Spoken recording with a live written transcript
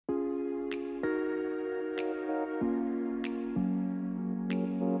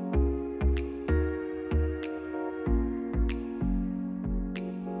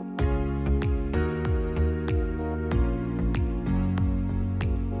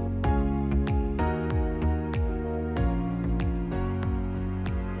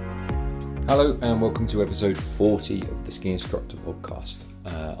Hello and welcome to episode 40 of the Ski Instructor Podcast.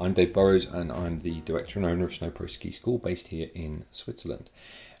 I'm Dave Burrows and I'm the director and owner of Snow Pro Ski School based here in Switzerland.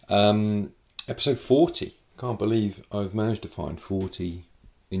 Episode 40. Can't believe I've managed to find 40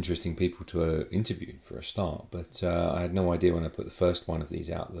 interesting people to interview for a start, but I had no idea when I put the first one of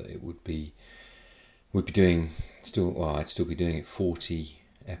these out that it would be I'd still be doing it 40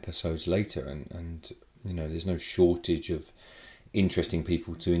 episodes later, and you know, there's no shortage of interesting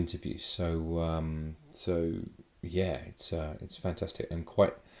people to interview. So yeah, it's fantastic and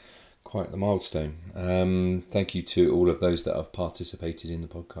quite the milestone. Thank you to all of those that have participated in the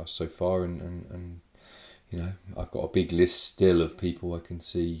podcast so far, and you know, I've got a big list still of people I can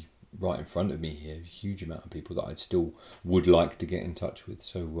see right in front of me here. A huge amount of people that I'd still would like to get in touch with.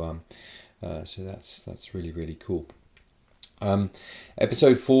 So that's really, really cool.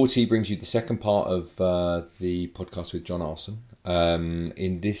 Episode 40 brings you the second part of the podcast with John Ahlsen.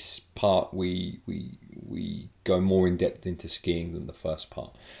 In this part, we go more in depth into skiing than the first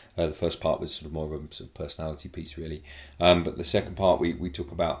part. The first part was sort of more of a sort of personality piece, really. But the second part, we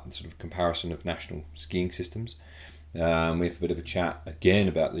talk about sort of comparison of national skiing systems. We have a bit of a chat again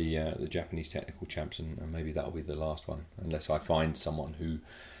about the Japanese technical champs, and maybe that'll be the last one, unless I find someone who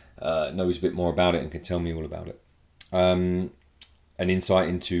knows a bit more about it and can tell me all about it. An insight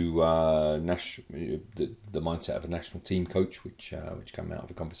into the mindset of a national team coach, which came out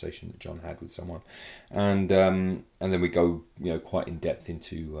of a conversation that John had with someone, and then we go quite in depth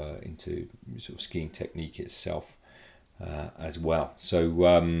into sort of skiing technique itself as well. So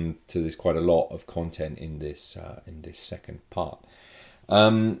there's quite a lot of content in this second part.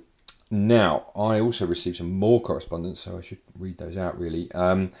 Now, I also received some more correspondence, so I should read those out, really.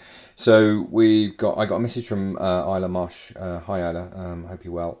 So I got a message from Isla Marsh. Hi, Isla. Hope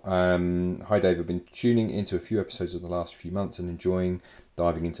you're well. Hi, Dave. I've been tuning into a few episodes of the last few months and enjoying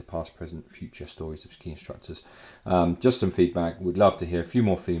diving into past, present, future stories of ski instructors. Just some feedback. Would love to hear a few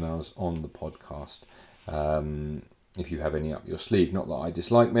more females on the podcast. If you have any up your sleeve. Not that I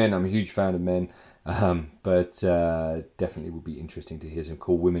dislike men. I'm a huge fan of men. But definitely would be interesting to hear some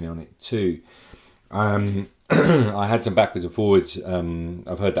cool women on it too. I had some backwards and forwards.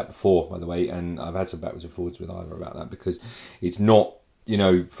 I've heard that before, by the way, and I've had some backwards and forwards with Ira about that, because it's not,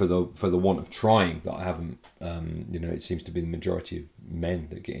 for the want of trying that I haven't. It seems to be the majority of men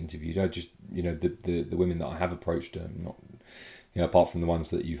that get interviewed. I just, the women that I have approached are not. Apart from the ones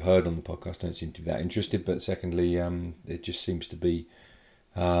that you've heard on the podcast, don't seem to be that interested. But secondly, it just seems to be,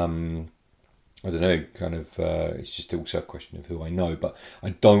 I don't know, kind of, it's just also a question of who I know. But I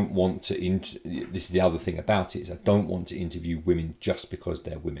don't want to, this is the other thing about it, is I don't want to interview women just because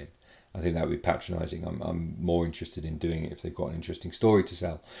they're women. I think that would be patronising. I'm more interested in doing it if they've got an interesting story to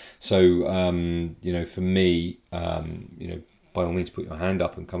sell. So, for me, by all means put your hand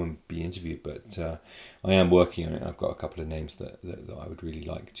up and come and be interviewed. But I am working on it. I've got a couple of names that I would really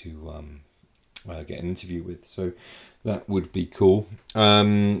like to get an interview with. So that would be cool.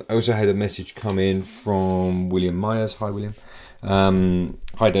 I also had a message come in from William Myers. Hi, William.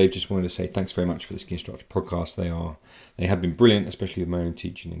 Hi, Dave. Just wanted to say thanks very much for the Ski Instructor podcast. They have been brilliant, especially with my own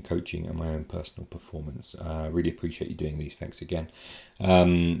teaching and coaching and my own personal performance. Really appreciate you doing these. Thanks again.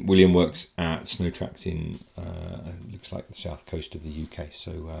 William works at snow tracks in looks like the south coast of the UK.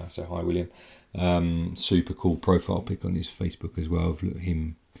 So hi, William. Super cool profile pic on his Facebook as well of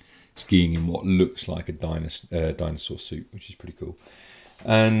him skiing in what looks like a dinosaur suit, which is pretty cool.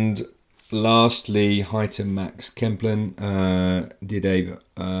 And lastly, hi to Max Kemplin. Dear Dave,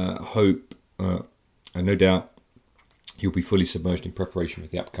 hope and no doubt you'll be fully submerged in preparation for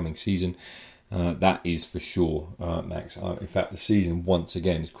the upcoming season. That is for sure, Max. In fact, the season once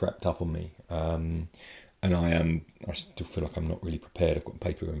again has crept up on me, and I still feel like I'm not really prepared. I've got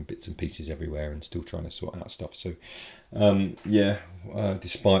paper and bits and pieces everywhere and still trying to sort out stuff. So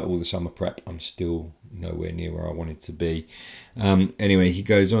despite all the summer prep, I'm still nowhere near where I wanted to be. Anyway, he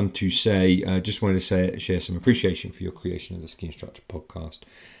goes on to say, just wanted to share some appreciation for your creation of the Ski Instructor podcast.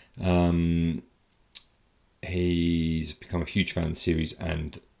 He's become a huge fan of the series,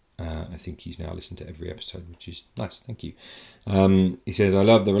 and I think he's now listened to every episode, which is nice. Thank you. He says, I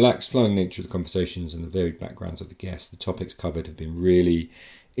love the relaxed, flowing nature of the conversations and the varied backgrounds of the guests. The topics covered have been really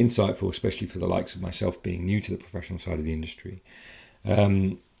insightful, especially for the likes of myself being new to the professional side of the industry.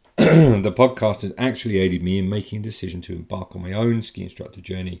 The podcast has actually aided me in making a decision to embark on my own ski instructor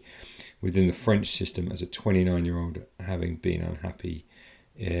journey within the French system as a 29-year-old, having been unhappy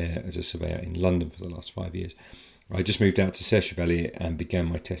as a surveyor in London for the last 5 years. I just moved out to Serre Chevalier and began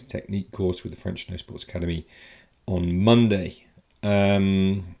my test technique course with the French Snow Sports Academy on Monday.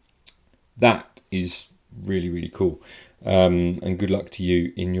 That is really, really cool. And good luck to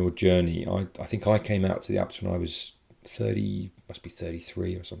you in your journey. I think I came out to the Alps when I was 30, must be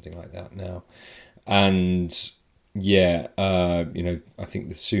 33 or something like that now. And yeah, I think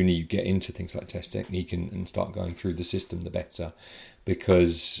the sooner you get into things like test technique and start going through the system, the better,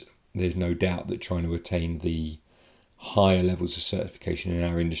 because there's no doubt that trying to attain the higher levels of certification in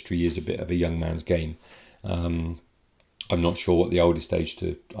our industry is a bit of a young man's game. I'm not sure what the oldest age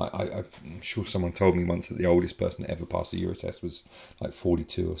to... I'm sure someone told me once that the oldest person that ever passed the Euro test was like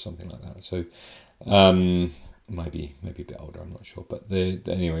 42 or something like that. So maybe a bit older, I'm not sure. But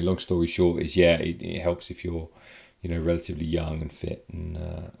anyway, long story short is, yeah, it helps if you're relatively young and fit,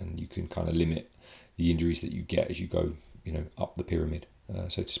 and you can kind of limit the injuries that you get as you go up the pyramid,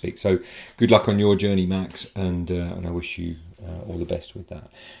 so to speak. So good luck on your journey, Max, and I wish you all the best with that.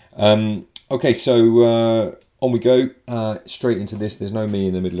 Okay, so on we go, straight into this. There's no me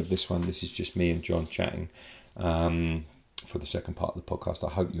in the middle of this one. This is just me and John chatting for the second part of the podcast. I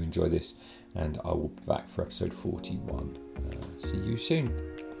hope you enjoy this, and I will be back for episode 41. See you soon.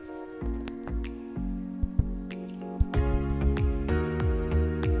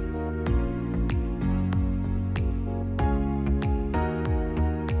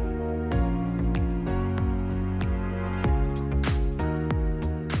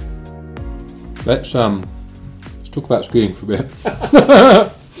 Let's talk about skiing for a bit.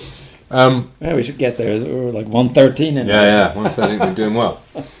 Yeah, we should get there. We're like 113 in there. Yeah, 113. We're doing well.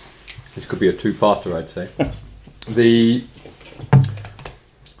 This could be a two-parter, I'd say.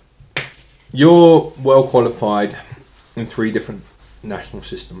 You're well qualified in 3 different national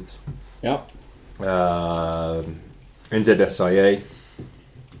systems. Yep. NZSIA,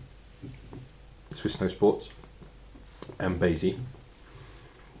 Swiss Snow Sports, and BASI.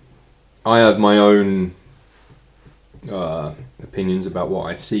 I have my own opinions about what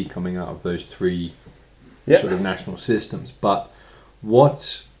I see coming out of those 3 sort of national systems. But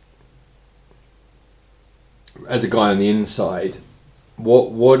as a guy on the inside,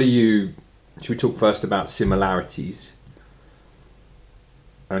 what do you... Should we talk first about similarities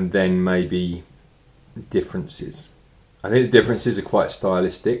and then maybe differences? I think the differences are quite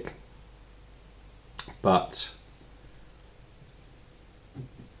stylistic, but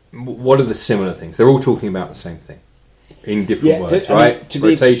what are the similar things? They're all talking about the same thing in different words, right?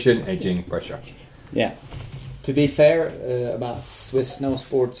 Rotation, edging, pressure. Yeah. To be fair, about Swiss snow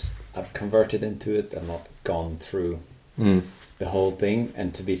sports, I've converted into it. I've not gone through the whole thing.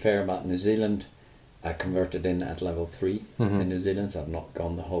 And to be fair, about New Zealand, I converted in at level 3 in New Zealand, so I've not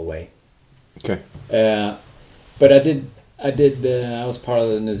gone the whole way. Okay. But I was part of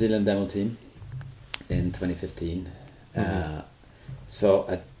the New Zealand demo team in 2015. So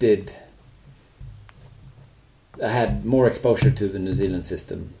I had more exposure to the New Zealand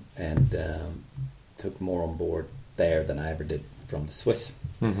system and took more on board there than I ever did from the Swiss.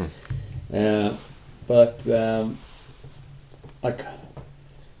 But like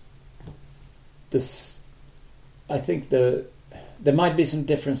this, I think there might be some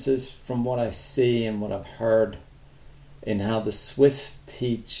differences from what I see and what I've heard in how the Swiss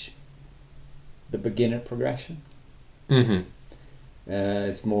teach the beginner progression.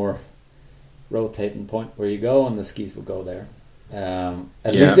 It's more rotating point where you go, and the skis will go there.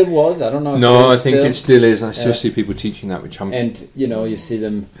 At least it was. I don't know. I think it still is. I still see people teaching that, which I'm. And you see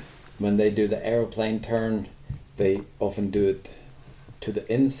them when they do the aeroplane turn. They often do it to the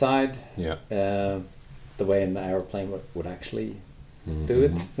inside. Yeah. The way an aeroplane would actually do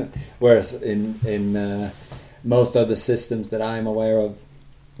it, whereas in most of the systems that I'm aware of,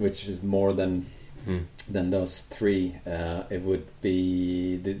 which is more than those 3, it would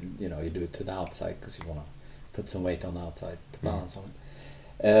be you do it to the outside because you want to put some weight on the outside to balance on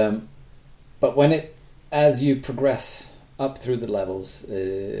it. But as you progress up through the levels,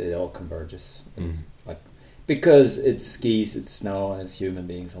 it all converges. Because it's skis, it's snow, and it's human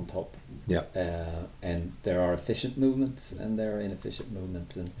beings on top. Yeah. And there are efficient movements and there are inefficient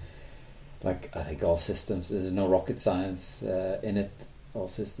movements, and I think all systems, there's no rocket science in it. All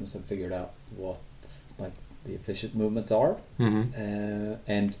systems have figured out what the efficient movements are,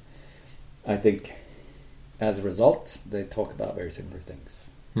 and I think as a result they talk about very similar things.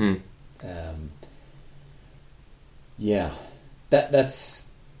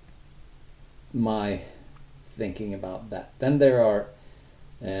 That's my thinking about that. Then there are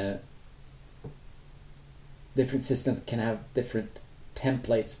different systems can have different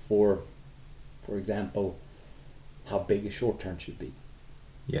templates for example, how big a short turn should be.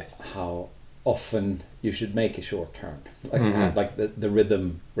 Yes. How often you should make a short turn, like the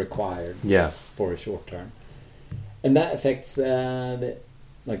rhythm required for a short turn, and that affects the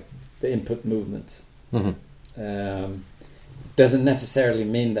input movement Doesn't necessarily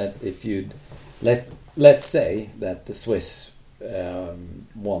mean that if you let's say that the Swiss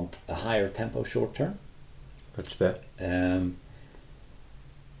want a higher tempo short turn. That's fair.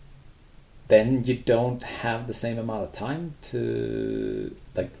 Then you don't have the same amount of time to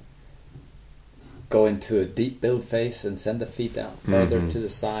like go into a deep build phase and send the feet down further to the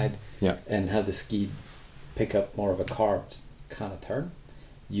side, and have the ski pick up more of a carved kind of turn.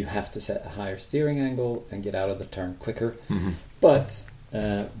 You have to set a higher steering angle and get out of the turn quicker. But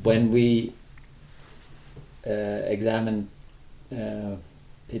when we examine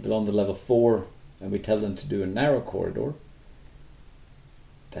people on the level 4 and we tell them to do a narrow corridor,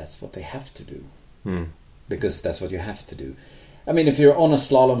 that's what they have to do. Because that's what you have to do. I mean, if you're on a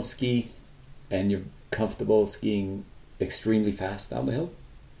slalom ski and you're comfortable skiing extremely fast down the hill,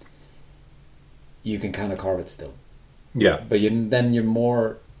 you can kind of carve it still. Yeah. But then you're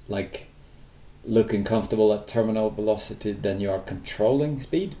more like looking comfortable at terminal velocity than you are controlling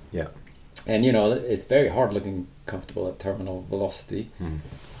speed. Yeah. And it's very hard looking comfortable at terminal velocity.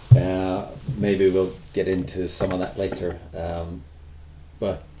 Maybe we'll get into some of that later.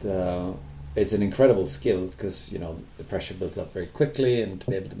 But it's an incredible skill because the pressure builds up very quickly, and to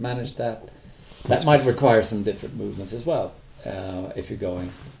be able to manage that might require some different movements as well. If you're going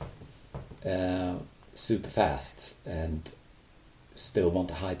super fast and still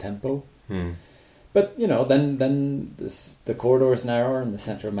want a high tempo. But then the corridor is narrower and the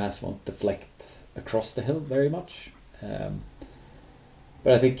center of mass won't deflect across the hill very much.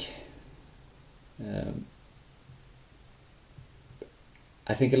 But I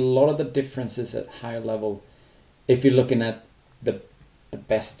think a lot of the differences at higher level, if you're looking at the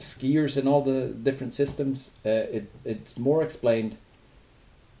best skiers in all the different systems, it's more explained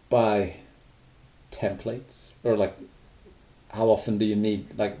by templates, or like how often do you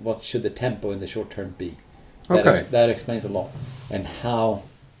need, like what should the tempo in the short term be. That explains a lot. And how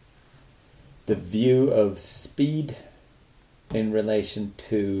the view of speed in relation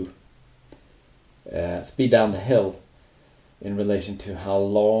to speed down the hill in relation to how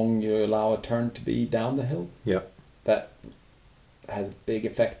long you allow a turn to be down the hill. Yeah. That has a big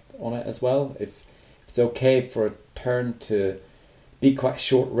effect on it as well. If it's okay for a turn to be quite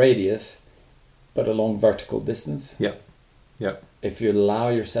short radius, but a long vertical distance. Yeah. Yeah. If you allow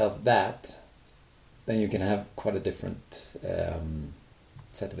yourself that, then you can have quite a different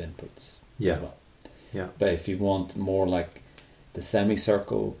set of inputs as well. Yeah. But if you want more like the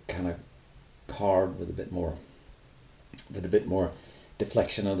semicircle kind of card with a bit more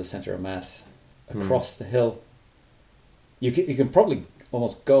deflection of the center of mass across the hill, you can probably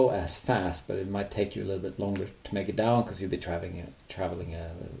almost go as fast, but it might take you a little bit longer to make it down because you'll be traveling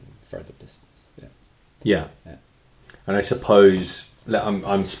a further distance. Yeah. And I suppose that I'm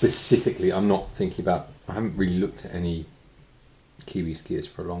not thinking about. I haven't really looked at any Kiwi skiers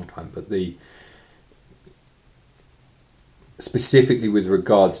for a long time, but specifically with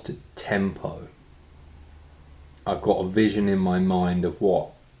regards to tempo, I've got a vision in my mind of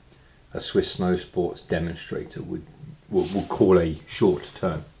what a Swiss snow sports demonstrator would call a short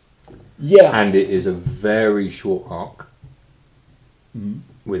turn. Yeah. And it is a very short arc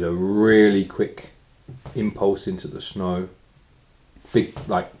with a really quick impulse into the snow. Big,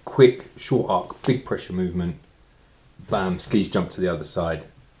 quick, short arc, big pressure movement. Bam, skis jump to the other side.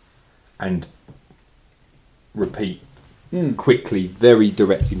 And repeat quickly, very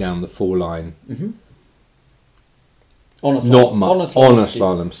directly down the four line. Mm-hmm. On a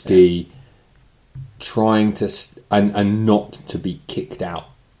slalom ski, trying to and not to be kicked out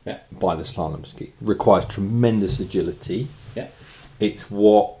by the slalom ski. Requires tremendous agility. Yeah, it's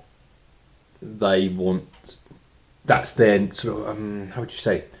what they want. That's their sort of how would you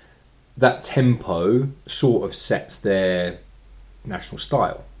say? That tempo sort of sets their national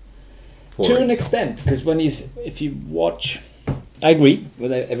style. To an extent, because if you watch, I agree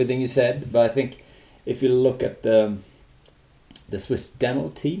with everything you said, but I think if you look at the Swiss demo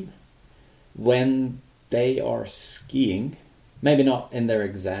team, when they are skiing, maybe not in their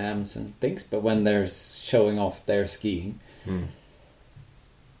exams and things, but when they're showing off their skiing,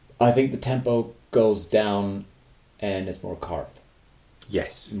 I think the tempo goes down and it's more carved.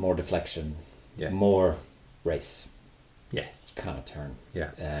 Yes. More deflection. Yes. More race. Yes. Kind of turn.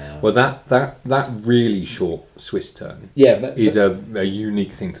 Yeah. Well, that really short Swiss turn. But is a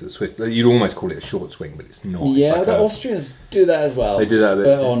unique thing to the Swiss. You'd almost call it a short swing, but it's not. Yeah, it's the Austrians do that as well. They do that a bit,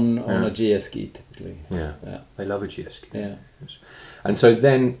 but on a GS ski typically. Yeah. They love a GS ski. Yeah. And so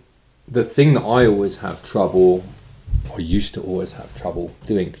then, the thing that I always have trouble, or used to always have trouble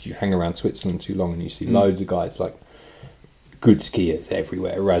doing, because you hang around Switzerland too long and you see loads of guys like good skiers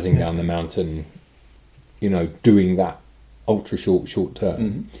everywhere, razzing down the mountain, doing that ultra short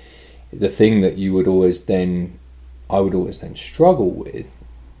turn. The thing that I would always then struggle with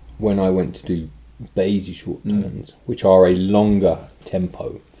when I went to do BASI short turns, which are a longer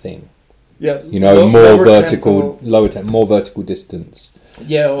tempo thing. Yeah, more vertical distance.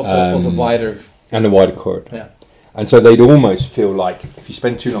 Yeah, also wider. And a wider corridor. Yeah. And so they'd almost feel like, if you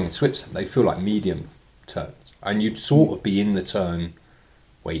spend too long in Switzerland, they'd feel like medium turns. And you'd sort of be in the turn,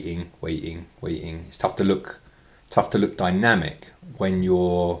 waiting. It's tough to look dynamic when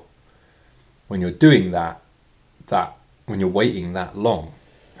you're doing that when you're waiting that long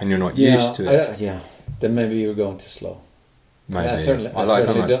and you're not used to it. Then maybe you're going too slow. Maybe. I don't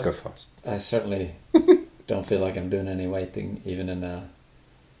like to go fast. I certainly don't feel like I'm doing any waiting, even in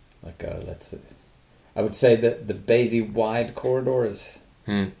let's say, I would say that the BASI wide corridor is,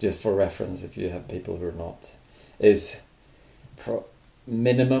 just for reference, if you have people who are not, is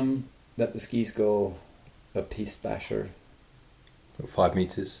minimum that the skis go a piste basher. 5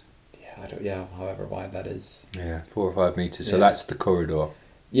 meters. However wide that is. Yeah, 4 or 5 meters. So that's the corridor.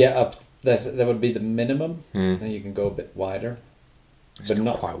 Yeah, that would be the minimum. Then you can go a bit wider. It's but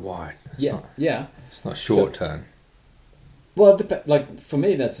not quite wide. It's not short turn. Well, like for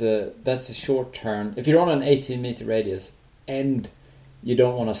me, that's a short turn. If you're on an 18-meter radius and you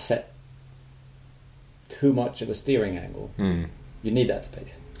don't want to set too much of a steering angle, you need that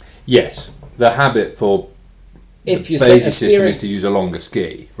space. Yes, the habit for if the BASI system is to use a longer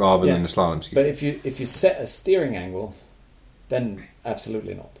ski rather than a slalom ski. But if you set a steering angle, then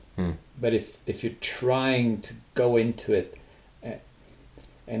absolutely not. But if you're trying to go into it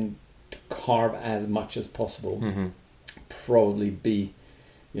and to carve as much as possible, probably be,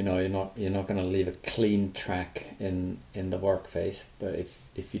 you're not going to leave a clean track in the work phase. But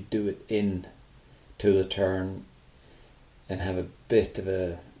if you do it in to the turn and have a bit of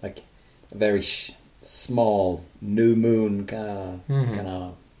a very small new moon kind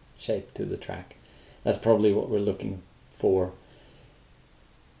of shape to the track, that's probably what we're looking for.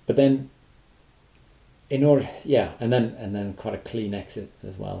 But then, and then quite a clean exit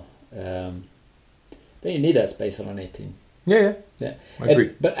as well. Then you need that space on an 18. Yeah. I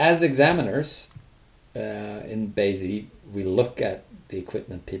agree. But as examiners in BASI, we look at the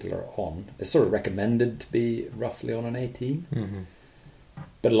equipment people are on. It's sort of recommended to be roughly on an 18.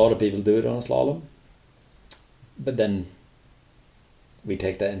 But a lot of people do it on a slalom. But then we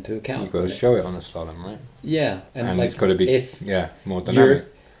take that into account. You've got to show it on a slalom, right? Yeah. And it's got to be more dynamic.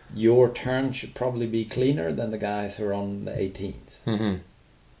 Your turn should probably be cleaner than the guys who are on the 18s.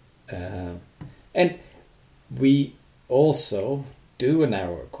 And we also do a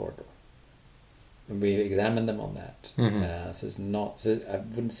narrower corridor. And we examine them on that. So it's not. So I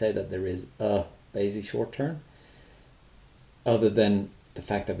wouldn't say that there is a BASI short turn, other than the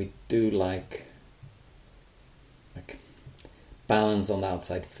fact that we do like balance on the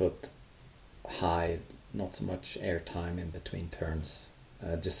outside foot high, not so much air time in between turns,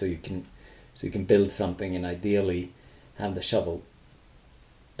 just so you can build something and ideally have the shovel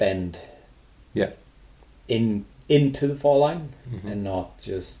bend into the fall line and not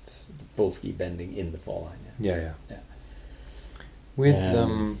just full ski bending in the fall line. Yeah.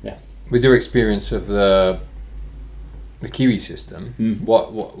 With your experience of the Kiwi system,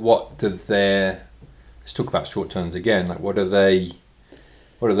 what do their, let's talk about short turns again. Like what are they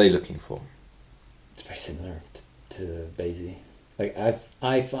looking for? It's very similar to BASI. Like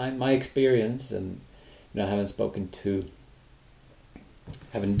I find my experience, and having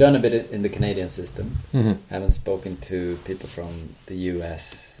done a bit in the Canadian system, haven't spoken to people from the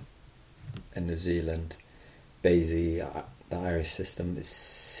US and New Zealand, BASI, the Irish system. It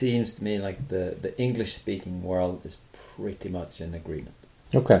seems to me like the English speaking world is pretty much in agreement.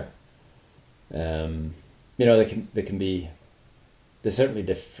 Okay. They can be. There's certainly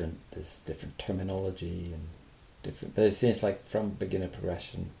different. There's different terminology and different. But it seems like from beginner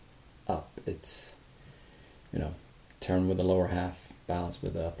progression up, it's turn with the lower half, balance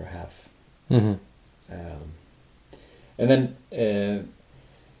with the upper half. And then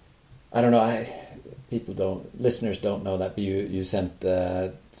I don't know. Listeners don't know that, but you sent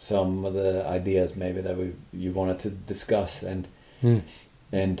some of the ideas maybe that you wanted to discuss, and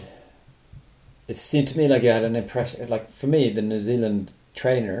it seemed to me like you had an impression. Like for me, the New Zealand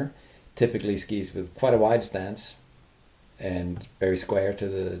trainer typically skis with quite a wide stance and very square to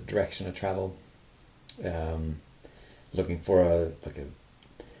the direction of travel, looking for a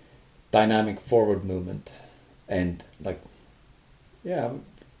dynamic forward movement, and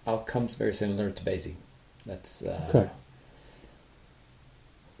outcomes very similar to BASI. That's okay.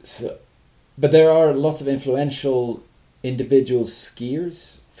 So, but there are lots of influential individual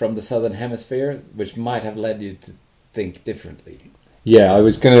skiers from the southern hemisphere, which might have led you to think differently. Yeah, I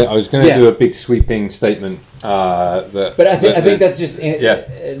was gonna do a big sweeping statement that. But I think that's just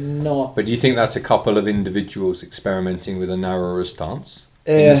not. But do you think that's a couple of individuals experimenting with a narrower stance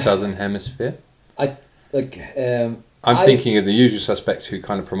in the southern hemisphere? I'm thinking of the usual suspects who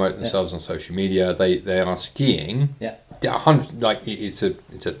kind of promote themselves on social media. They are skiing. Yeah. Like it's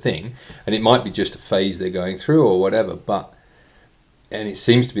a thing, and it might be just a phase they're going through or whatever. And it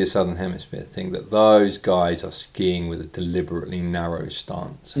seems to be a southern hemisphere thing that those guys are skiing with a deliberately narrow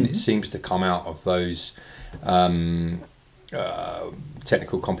stance, and it seems to come out of those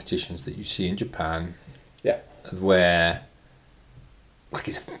technical competitions that you see in Japan. Yeah. Where. Like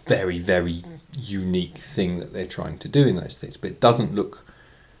it's a very, very unique thing that they're trying to do in those things, but it doesn't look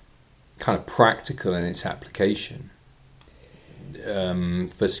kind of practical in its application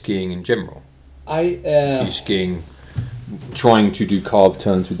for skiing in general. You skiing, trying to do carved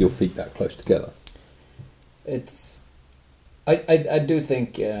turns with your feet that close together. I do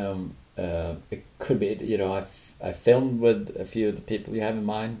think it could be. You know, I filmed with a few of the people you have in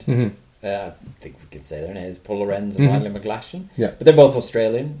mind. Mm-hmm. I think we can say their names, Paul Lorenz and Riley McGlashan. Yeah. But they're both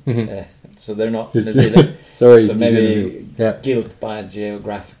Australian, so they're not New Zealand. Sorry, so maybe guilt by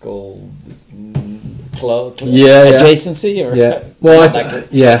geographical adjacency or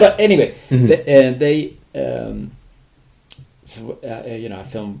But anyway, I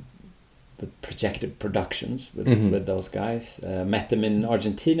filmed with Projected Productions with those guys. Met them in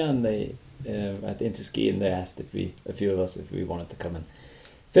Argentina, and they at Interski, and they asked a few of us if we wanted to come and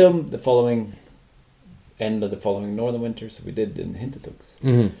film the end of the following Northern Winter, so we did in Hintertux.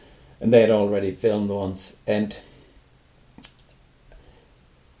 And they had already filmed once, and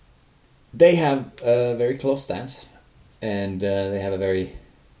they have a very close stance, and they have a very,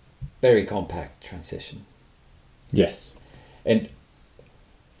 very compact transition. Yes. And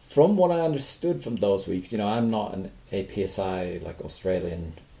from what I understood from those weeks, you know, I'm not an APSI like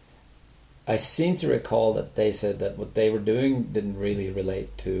Australian. I seem to recall that they said that what they were doing didn't really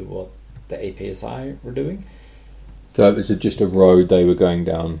relate to what the APSI were doing. So it was just a road they were going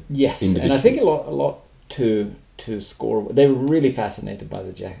down. Yes, and I think a lot to score. They were really fascinated by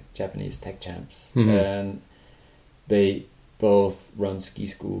the Japanese tech champs, and they both run ski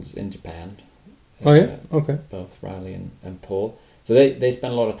schools in Japan. Oh yeah, okay. Both Riley and Paul. So they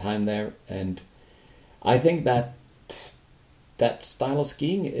spend a lot of time there, and I think that style of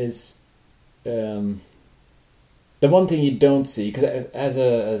skiing is. The one thing you don't see, because as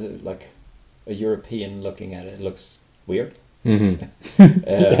a like a European looking at it, it looks weird. But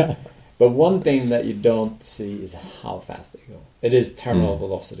one thing that you don't see is how fast they go. It is terminal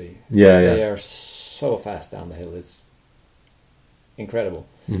velocity. They are so fast down the hill. It's incredible.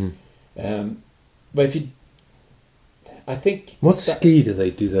 But if you, I think what ski do they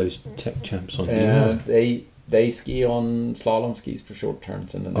do those tech champs on? They ski on slalom skis for short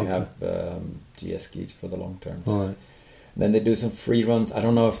turns, and then they have GS skis for the long turns. All right. And then they do some free runs. I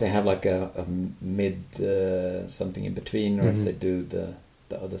don't know if they have like a mid something in between, or if they do the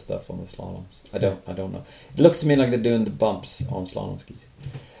other stuff on the slaloms. I don't know. It looks to me like they're doing the bumps on slalom skis.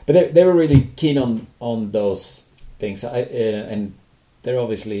 But they were really keen on those things. And they're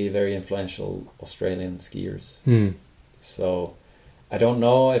obviously very influential Australian skiers. So I don't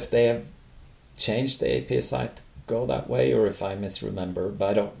know if they have changed the APSI to go that way, or if I misremember, but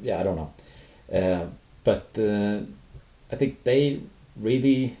I don't know. But I think they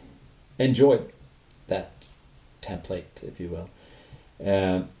really enjoyed that template, if you will.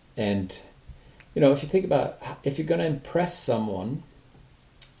 And you know, if you think about, if you're going to impress someone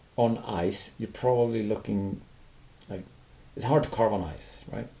on ice, you're probably looking like, it's hard to carve on ice,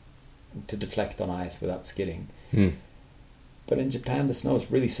 right? To deflect on ice without skidding. But in Japan, the snow is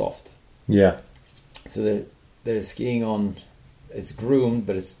really soft. Yeah. So they're skiing on, it's groomed,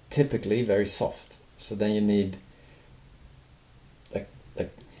 but it's typically very soft. So then you need like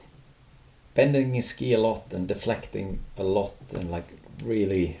bending your ski a lot and deflecting a lot, and like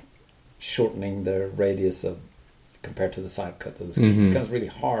really shortening the radius of compared to the side cut of the ski. It becomes really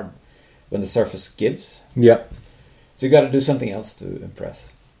hard when the surface gives. Yeah. So you got to do something else to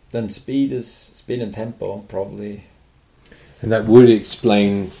impress. Then speed and tempo probably. And that would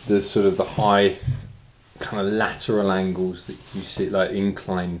explain the sort of the high kind of lateral angles that you see, like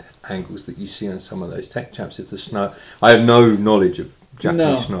inclined angles that you see on some of those tech champs. If the snow, I have no knowledge of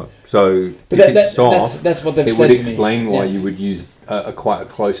Japanese snow, so but if it's soft, that's what they've it said would to me. explain why you would use quite a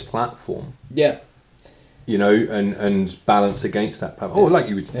close platform. Yeah. You know, and balance against that powder. Oh, like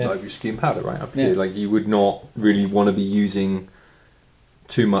you would like your skiing powder, right up here. Like you would not really want to be using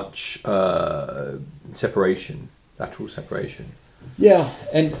too much separation, lateral separation. Yeah,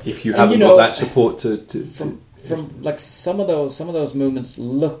 and if you haven't got that support to from like some of those movements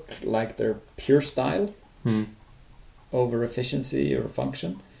look like they're pure style over efficiency or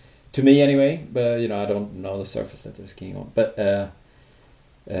function, to me anyway. But I don't know the surface that they're skiing on. But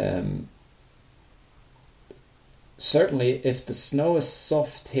certainly, if the snow is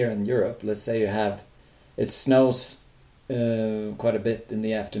soft here in Europe, let's say it snows quite a bit in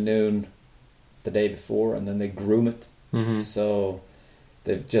the afternoon the day before, and then they groom it. So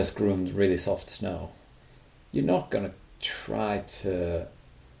they've just groomed really soft snow. You're not going to try to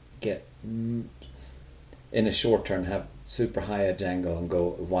get in a short turn have super high edge angle and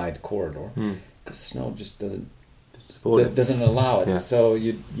go a wide corridor because snow just doesn't allow it. Yeah. So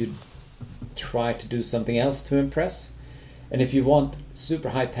you try to do something else to impress, and if you want super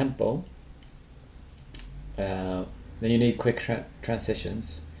high tempo, then you need quick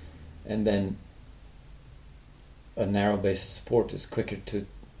transitions, and then a narrow base of support is quicker to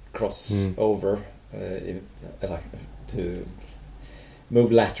cross over, like to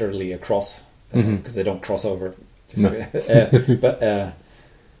move laterally across because they don't cross over. But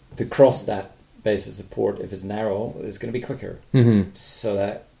to cross that base of support, if it's narrow, it's going to be quicker. So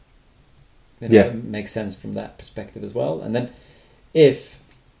that it makes sense from that perspective as well. And then if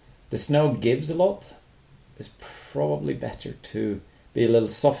the snow gives a lot, it's probably better to be a little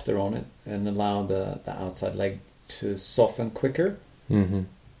softer on it and allow the outside leg to soften quicker.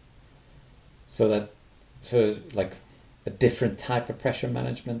 So like a different type of pressure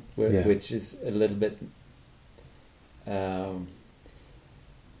management, which is a little bit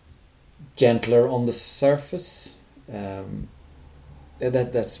gentler on the surface.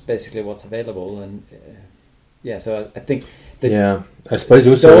 That's basically what's available, and so I think that I suppose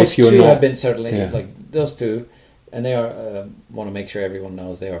also those if you're two not, have been certainly like those two, and they are want to make sure everyone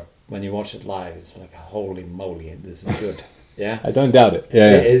knows they are. When you watch it live, it's like holy moly, this is good. Yeah, I don't doubt it.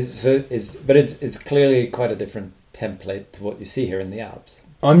 But it's clearly quite a different template to what you see here in the Alps.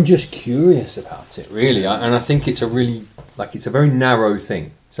 I'm just curious about it, really, and I think it's a really it's a very narrow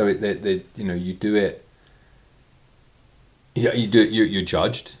thing. So you do it. Yeah, you do it. You're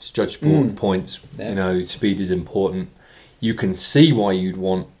judged. It's judged points. Yeah. Speed is important. You can see why you'd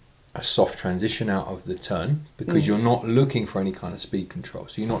want a soft transition out of the turn because you're not looking for any kind of speed control.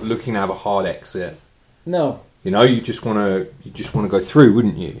 So you're not looking to have a hard exit. No. You just want to go through,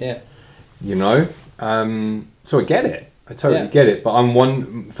 wouldn't you? Yeah. So I get it. I totally get it. But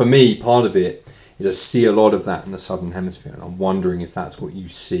for me, part of it is I see a lot of that in the Southern Hemisphere, and I'm wondering if that's what you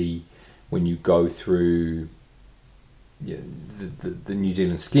see when you go through the New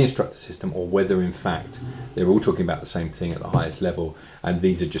Zealand ski instructor system, or whether in fact they're all talking about the same thing at the highest level, and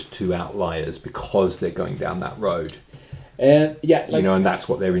these are just two outliers because they're going down that road. And that's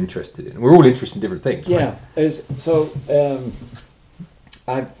what they're interested in. We're all interested in different things. Yeah. Right?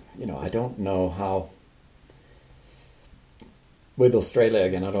 I don't know how. With Australia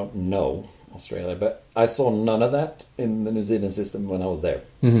again, I don't know Australia, but I saw none of that in the New Zealand system when I was there.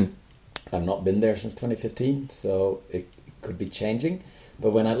 I've not been there since 2015, so it could be changing.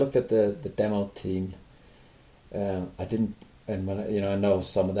 But when I looked at the demo team, I didn't, and when I know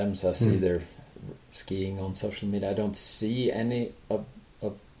some of them, so I see they're skiing on social media. I don't see any of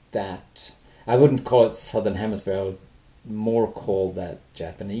that. I wouldn't call it Southern Hemisphere. I would more call that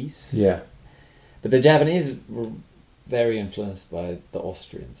Japanese. Yeah. But the Japanese were very influenced by the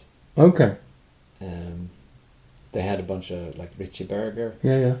Austrians. Okay. They had a bunch of like Richie Berger.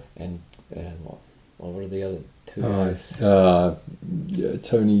 Yeah. And what were the other two guys?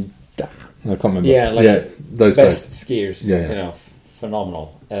 Tony. I can't remember. Yeah, those best guys. skiers. Yeah.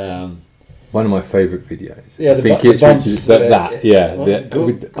 Phenomenal. One of my favourite videos. Yeah, I think it's bumps, that. Yeah.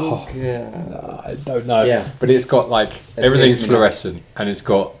 Yeah. I don't know. Yeah. But it's got everything's fluorescent, and it's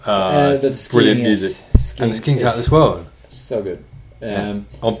got brilliant music, and the skiing's out of this world. So good.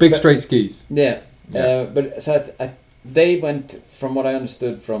 On big straight skis. Yeah. But so they went, from what I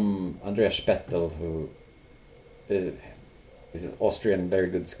understood from Andreas Spettel, who is an Austrian very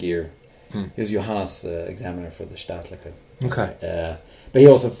good skier. He was Johanna's examiner for the Staatliche. Okay. But he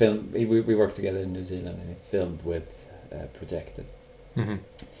also filmed. We worked together in New Zealand, and he filmed with Projected.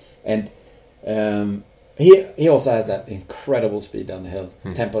 And he also has that incredible speed down the hill.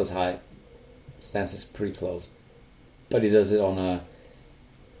 Tempo is high, stance is pretty close, but he does it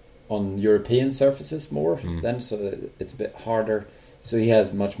on European surfaces more then, so it's a bit harder. So he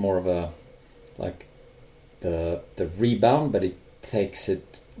has much more of a the rebound, but he takes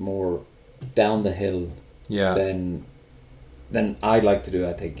it more down the hill than I like to do.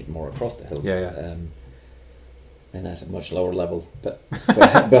 I take it more across the hill. And at a much lower level, but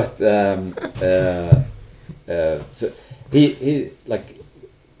So he like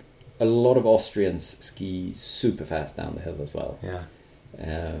a lot of Austrians ski super fast down the hill as well. Yeah.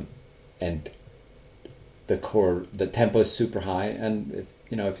 And the tempo is super high, and if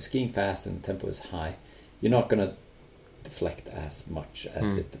you're skiing fast and the tempo is high, you're not gonna deflect as much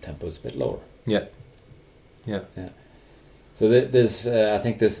as if the tempo is a bit lower. Yeah. Yeah. Yeah. So there's I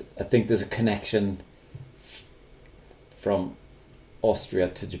think there's a connection from Austria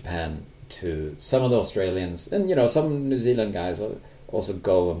to Japan to some of the Australians, and some New Zealand guys also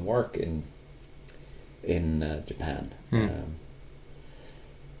go and work in Japan.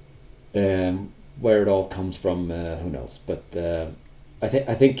 Where it all comes from, who knows? But I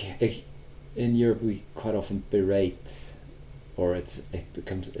think in Europe we quite often berate, or it's a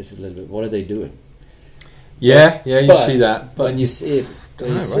little bit. What are they doing? Yeah, you see that. But when you see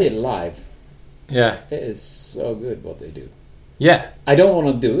it live, yeah, it is so good what they do. Yeah, I don't want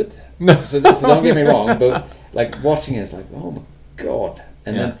to do it. No. So don't get me wrong, but like watching it, it's like, oh my god.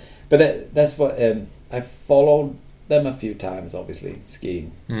 And then, but that's what I followed them a few times, obviously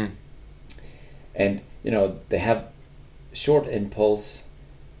skiing, and they have short impulse,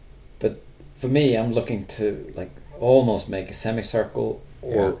 but for me, I'm looking to like almost make a semicircle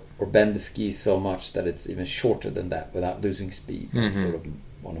or bend the ski so much that it's even shorter than that without losing speed. That's sort of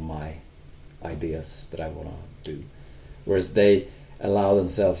one of my ideas that I want to do. Whereas they allow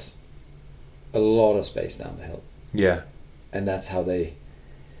themselves a lot of space down the hill. Yeah. And that's how they,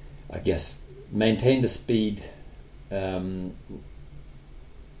 I guess, maintain the speed and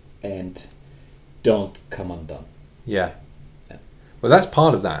don't come undone. Yeah. Well, that's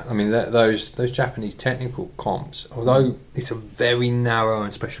part of that. I mean, those Japanese technical comps, although it's a very narrow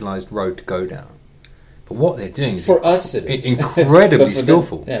and specialised road to go down, but what they're doing for us it is incredibly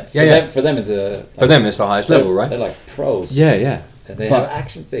skillful. For them it's for them it's the highest level, right? They're like pros. Yeah. And they have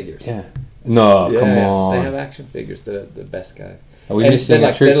action figures. Yeah. No, come on. They have action figures. The best guys. Are we missing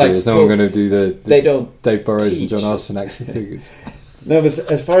a trick here? There's no one going to do the they don't Dave Burrows teach. and John Ahlsen action figures. No, but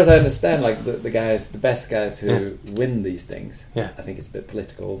as far as I understand, like the best guys who win these things, I think it's a bit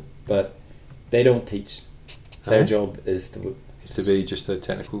political, but they don't teach. Their job is to be just a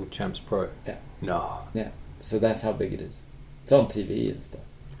technical champs pro. Yeah. No. Yeah. So that's how big it is. It's on TV and stuff.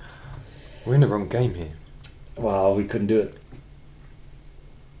 We're in the wrong game here. Well, we couldn't do it.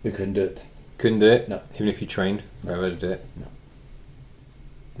 Couldn't do it? No. Even if you trained forever to do it?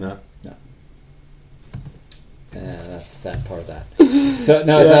 No. That's the sad part of that. So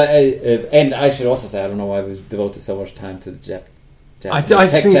no, and I should also say I don't know why we've devoted so much time to the Japanese. I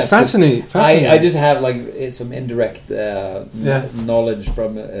think it's fascinating. I just have like some indirect knowledge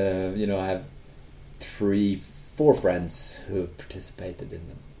from I have 3-4 friends who have participated in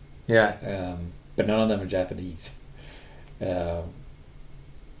them. Yeah. But none of them are Japanese.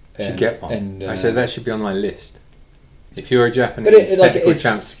 Should get one. And, I said that should be on my list. If you're a Japanese technical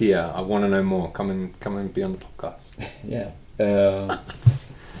champ skier, I want to know more. Come and be on the podcast. Yeah.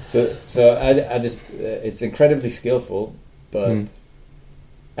 So I just it's incredibly skillful, but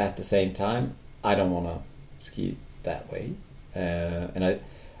at the same time, I don't want to ski that way. And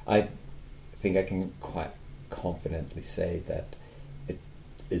I think I can quite confidently say that it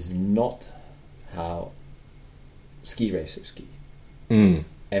is not how ski racers ski. And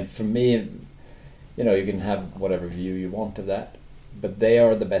for me, you can have whatever view you want of that, but they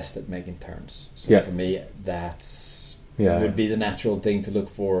are the best at making turns. So for me, that's would be the natural thing to look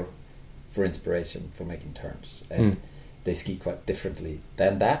for inspiration for making turns. And they ski quite differently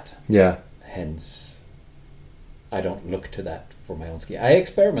than that. Yeah. Hence, I don't look to that for my own ski. I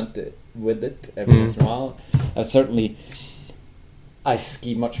experiment with it every once in a while. I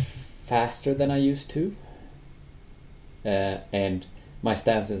ski much faster than I used to. And my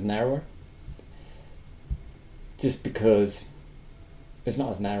stance is narrower. Just because it's not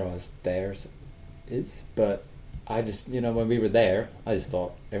as narrow as theirs is, but I just, when we were there, I just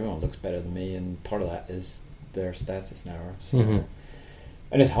thought everyone looks better than me, and part of that is their stance is narrower. So,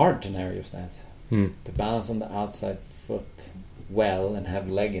 and it's hard to narrow your stance. To balance on the outside foot well and have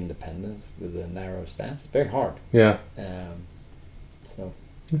leg independence with a narrow stance, it's very hard. Yeah. So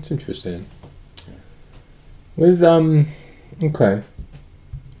that's interesting. Yeah. With okay.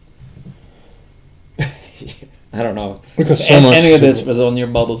 I don't know. Because so any of this was on your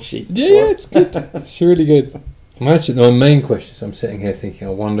bubble sheet. Yeah, it's good. It's really good. Actually, my main question is I'm sitting here thinking,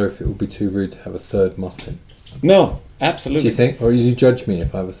 I wonder if it would be too rude to have a third muffin. No, absolutely. Do you think? Or you judge me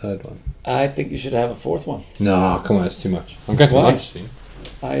if I have a third one? I think you should have a fourth one. No, come on, that's too much. I'm going to lunch soon.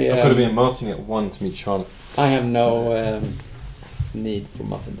 I've got to be in Martin at 1 to meet Charlotte. I have no need for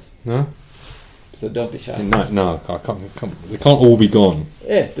muffins. No? So don't be shy. No, I can't. They can't all be gone.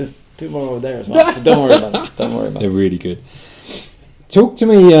 Yeah, there's 2 more over there as well. So don't worry about it. Don't worry about it. They're really good. Talk to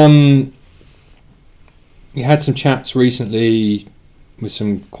me. You had some chats recently with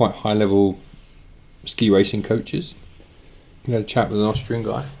some quite high level ski racing coaches. You had a chat with an Austrian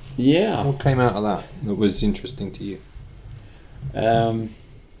guy. Yeah. What came out of that was interesting to you?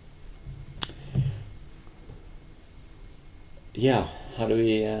 Yeah. How do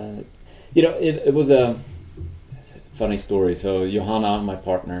we? It was a funny story. So Johanna, my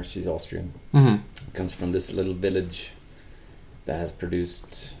partner, she's Austrian. Mm-hmm. Comes from this little village that has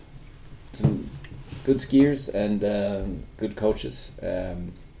produced some good skiers and good coaches.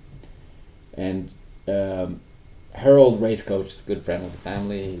 Her old race coach is a good friend of the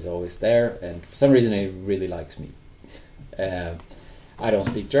family. He's always there, and for some reason he really likes me. I don't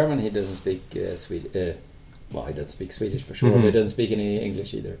speak German. He doesn't speak Swedish. Well, he doesn't speak Swedish for sure, Mm-hmm. but he doesn't speak any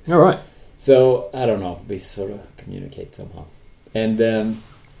English either. All right. So I don't know. We sort of communicate somehow, and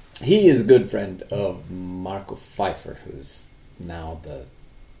he is a good friend of Marco Pfeiffer, who's now the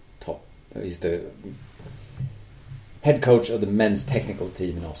top. He's the head coach of the men's technical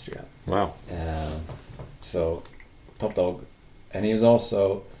team in Austria. Wow. So top dog, and he was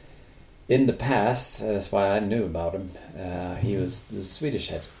also in the past. That's why I knew about him. He was the Swedish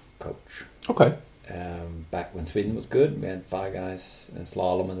head coach. Okay. Back when Sweden was good, we had 5 guys in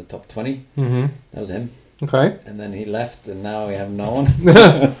slalom in the top 20. Mm-hmm. That was him. Okay. And then he left, and now we have no one.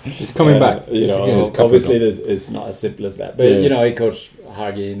 He's coming back. Obviously it's not as simple as that. But Yeah. he coached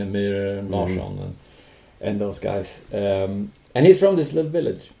Hargi and Myhre and Larsson and those guys. And he's from this little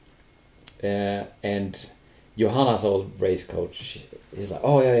village. And Johanna's old race coach, he's like,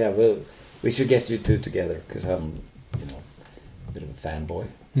 oh yeah, we should get you two together, because I'm, a bit of a fanboy.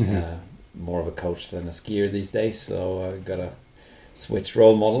 Mm-hmm. More of a coach than a skier these days, so I gotta switch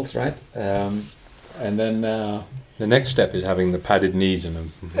role models, right? And then the next step is having the padded knees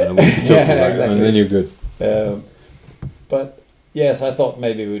and exactly. And then you're good. But yeah, so I thought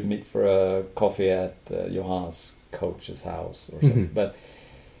maybe we'd meet for a coffee at Johanna's coach's house or something. Mm-hmm. But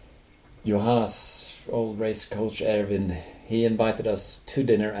Johanna's old race coach Erwin, he invited us to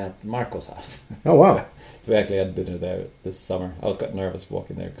dinner at Marco's house. Oh wow. So we actually had dinner there this summer. I was quite nervous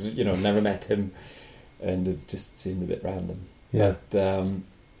walking there because never met him, and it just seemed a bit random. Yeah. But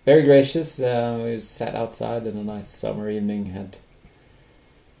very gracious. We sat outside in a nice summer evening.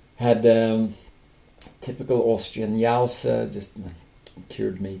 Had typical Austrian jause, just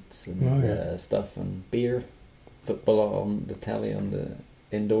cured meats and stuff, and beer, football on the telly on the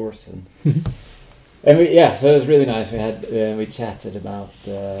indoors, and so it was really nice. We chatted about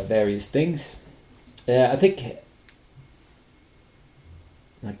various things. I think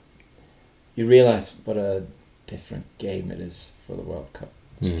you realize what a different game it is for the World Cup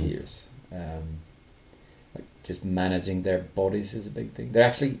skiers. Just managing their bodies is a big thing. They're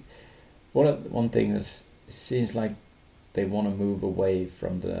actually one thing is, it seems like they want to move away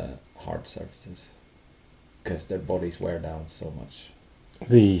from the hard surfaces because their bodies wear down so much.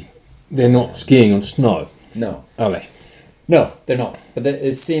 They're not skiing on snow. No. Are they? No, they're not. But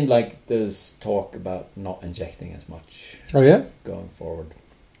it seemed like there's talk about not injecting as much. Oh yeah. Going forward,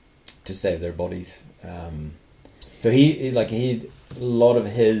 to save their bodies. So he a lot of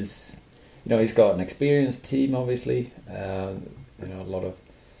his, he's got an experienced team, obviously. A lot of.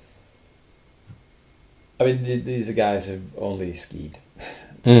 I mean, these are guys who've only skied.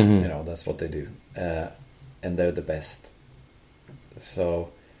 Mm-hmm. That's what they do, and they're the best.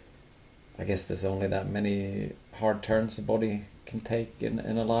 So, I guess there's only that many hard turns the body can take in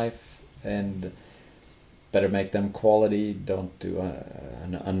a life, and better make them quality. Don't do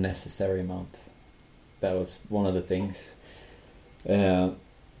an unnecessary amount. That was one of the things. And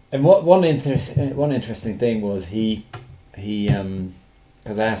one interesting thing was he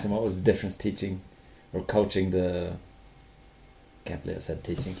because I asked him what was the difference teaching or coaching the. Can't believe I said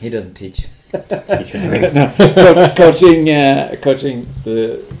teaching. He doesn't teach. Coaching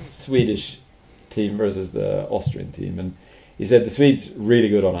the Swedish team versus the Austrian team, and he said the Swedes really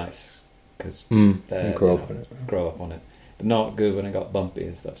good on ice because they grow up on it, but not good when it got bumpy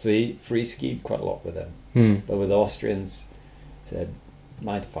and stuff. So he free skied quite a lot with them, but with the Austrians, he said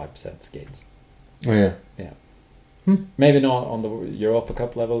 95% skates. Oh yeah. Maybe not on the Europa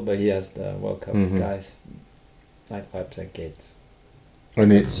Cup level, but he has the World Cup guys. 95% skates.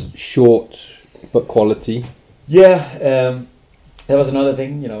 And it's short but quality. Yeah, that was another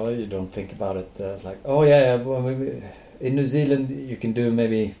thing. You don't think about it. It's like, oh yeah, well, in New Zealand you can do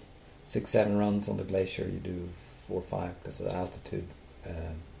maybe 6-7 runs on the glacier. You do 4 or 5 because of the altitude.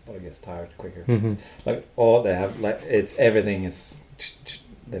 But I gets tired quicker. Like they have it's everything is.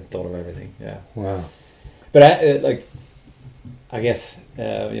 They've thought of everything. Yeah. Wow. But I guess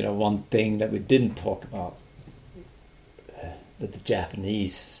one thing that we didn't talk about with the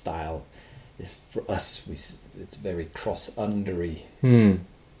Japanese style is for us it's very cross-undery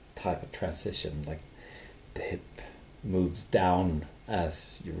type of transition. Like the hip moves down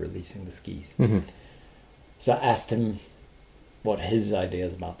as you're releasing the skis. So I asked him what his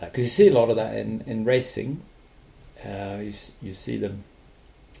ideas about that, because you see a lot of that in racing. You see them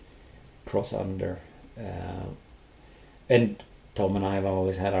cross under, and Tom and I have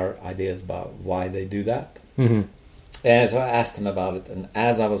always had our ideas about why they do that. And so I asked him about it, and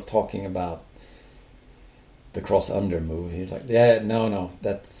as I was talking about the cross under move, he's like, "Yeah, no,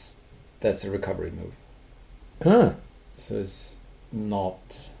 that's a recovery move." So it's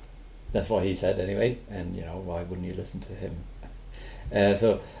not. That's what he said anyway, and why wouldn't you listen to him?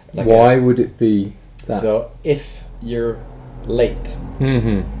 So like why would it be that? So if you're late,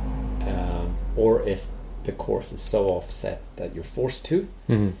 or if the course is so offset that you're forced to,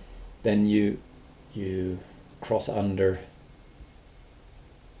 then you cross under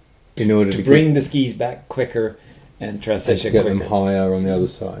in order to bring the skis back quicker and transition and to get quicker. them higher on the other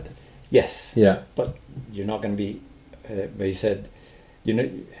side. Yes. Yeah. But you're not going to be. But he said, you're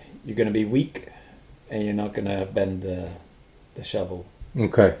going to be weak, and you're not going to bend the shovel.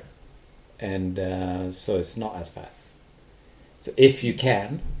 Okay. And so it's not as fast. So if you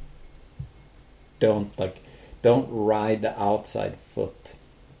can, don't ride the outside foot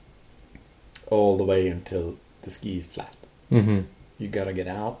all the way until the ski is flat. You got to get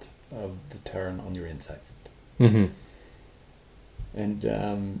out of the turn on your inside foot. And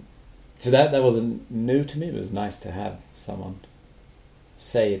so that wasn't new to me. It was nice to have someone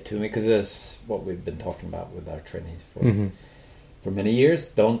say it to me, because that's what we've been talking about with our trainees for many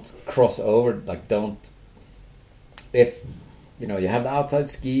years. Don't cross over. If you have the outside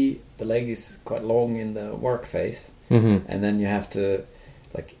ski, the leg is quite long in the work phase, and then it has to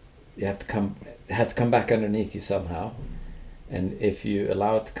come back underneath you somehow. And if you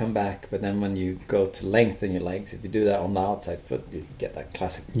allow it to come back, but then when you go to lengthen your legs, if you do that on the outside foot, you get that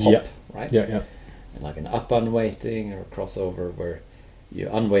classic pop, right? Yeah. And like an up unweighting or a crossover where you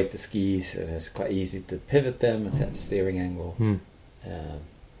unweight the skis, and it's quite easy to pivot them and set the steering angle. A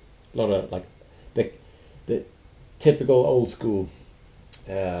lot of like the typical old school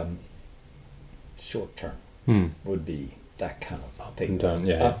short term would be that kind of up thing. And down,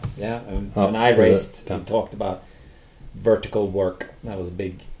 yeah. Up, yeah. And when I raced, we talked about vertical work. That was a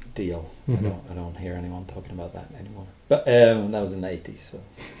big deal. I don't hear anyone talking about that anymore. But that was in the 80s. So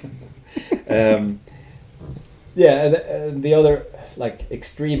the other like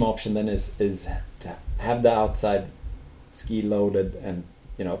extreme option then is to have the outside ski loaded and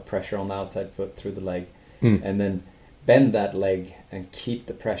pressure on the outside foot through the leg, and then bend that leg and keep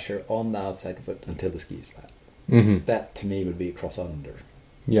the pressure on the outside foot until the ski is flat. That to me would be a cross under.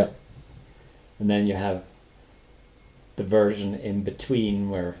 Yeah. And then you have the version in between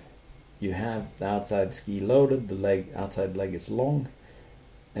where you have the outside ski loaded, the outside leg is long,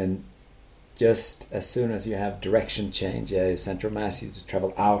 and just as soon as you have direction change, your center of mass, you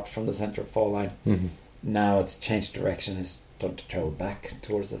travel out from the center of fall line. Now it's changed direction, it's starting to travel back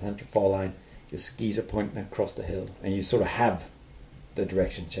towards the center of fall line. Your skis are pointing across the hill, and you sort of have the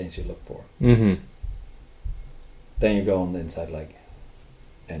direction change you look for. Then you go on the inside leg,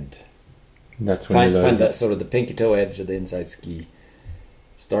 and that's when find that sort of the pinky toe edge of the inside ski.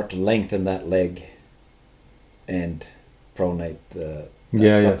 Start to lengthen that leg, and pronate the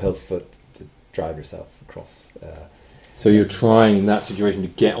uphill foot to drive yourself across. So you're trying in that situation to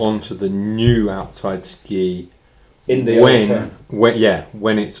get onto the new outside ski in the old turn.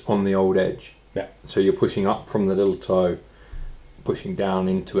 When it's on the old edge. Yeah. So you're pushing up from the little toe, pushing down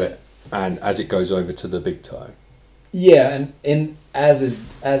into it, and as it goes over to the big toe. Yeah, and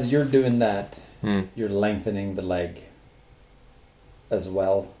as you're doing that, you're lengthening the leg as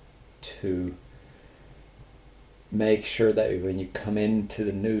well to make sure that when you come into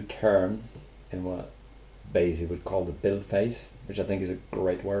the new turn in what BASI would call the build phase, which I think is a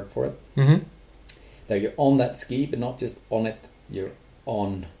great word for it, that you're on that ski, but not just on it, you're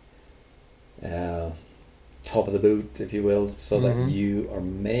on top of the boot, if you will, so that you are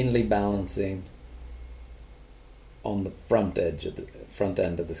mainly balancing on the front end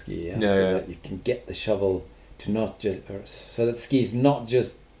of the ski, that you can get the shovel to not just, so that ski is not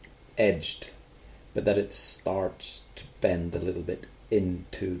just edged, but that it starts to bend a little bit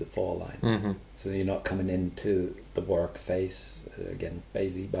into the fall line. So you're not coming into the work phase again,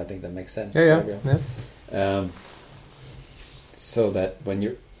 BASI, but I think that makes sense. So that when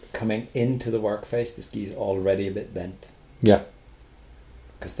you're coming into the work phase, the ski is already a bit bent. Yeah.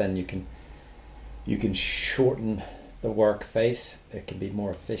 Because then you can shorten the work phase, it can be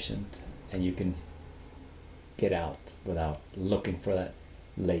more efficient, and you can get out without looking for that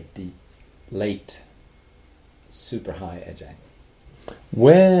late, super high edge angle.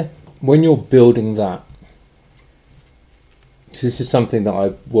 When you're building that, this is something that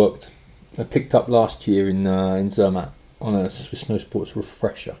I picked up last year in Zermatt on a Swiss Snow Sports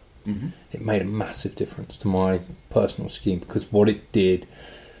refresher. Mm-hmm. It made a massive difference to my personal skiing, because what it did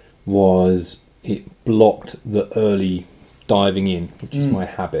was it blocked the early diving in, which is my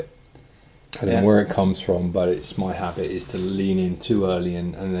habit. I don't know where it comes from, but it's my habit is to lean in too early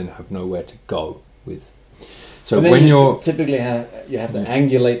and then have nowhere to go with. So when you're typically you have to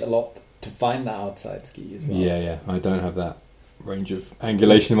angulate a lot to find the outside ski as well. Yeah, I don't have that range of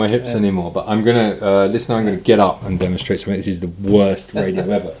angulation in my hips anymore. But I'm gonna listen. I'm gonna get up and demonstrate something. This is the worst radio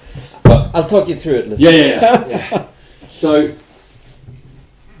ever. But I'll talk you through it. Listen. Yeah. So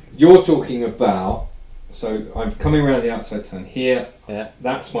you're talking about. So I'm coming around the outside turn here. Yeah.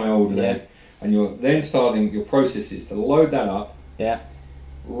 That's my old leg, and you're then starting. Your process is to load that up. Yeah.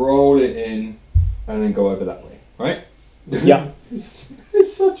 Roll it in, and then go over that way. Right. Yeah.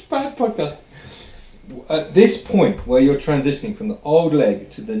 It's such bad podcast. At this point where you're transitioning from the old leg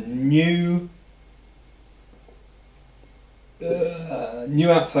to the new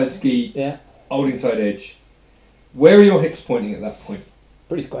outside ski, old inside edge, where are your hips pointing at that point?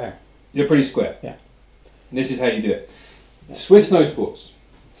 Pretty square. You're pretty square. Yeah. And this is how you do it. Swiss Snow Sports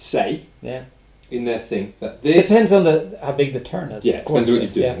say in their thing that this depends on how big the turn is. Yeah, of course.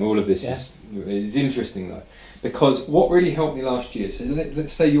 depends what you're doing. All of this is interesting though. Because what really helped me last year, so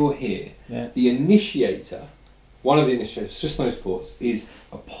let's say you're here, the initiator, one of the initiators, Swiss Snow Sports, is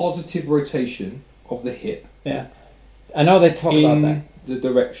a positive rotation of the hip. Yeah. I know they talk about that. The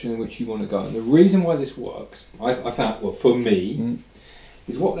direction in which you want to go. And the reason why this works, I found, well, for me,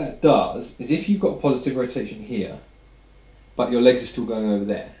 is what that does is if you've got a positive rotation here, but your legs are still going over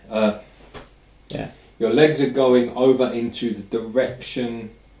there. Your legs are going over into the direction.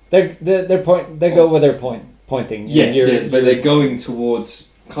 They go where they're pointing. Yes, but they're going towards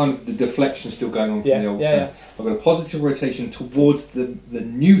kind of the deflection still going on from the old turn. Yeah. I've got a positive rotation towards the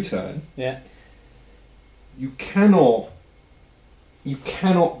new turn. Yeah. You cannot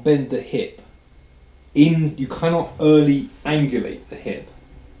bend the hip in. You cannot early angulate the hip.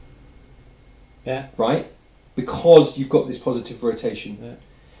 Yeah. Right, because you've got this positive rotation. Yeah.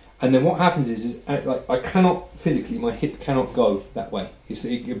 And then what happens is like I cannot physically, my hip cannot go that way.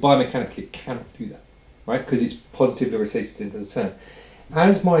 Biomechanically, it cannot do that, right? Because it's positively rotated into the turn.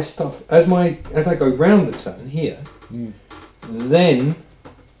 As I go round the turn here, then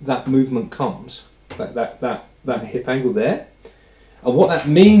that movement comes, that hip angle there. And what that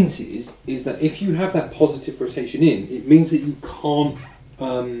means is that if you have that positive rotation in, it means that you can't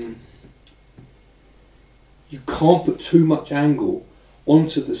put too much angle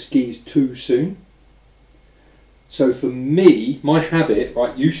onto the skis too soon. So for me, my habit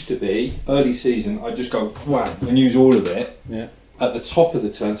used to be early season I'd just go wham and use all of it at the top of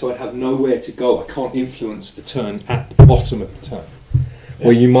the turn, so I'd have nowhere to go. I can't influence the turn at the bottom of the turn.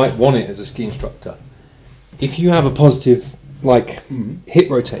 Or you might want it as a ski instructor. If you have a positive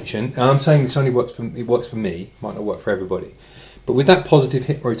hip rotation, and I'm saying this only works for me, might not work for everybody, but with that positive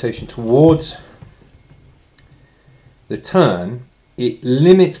hip rotation towards the turn, it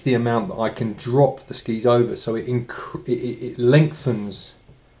limits the amount that I can drop the skis over, so it lengthens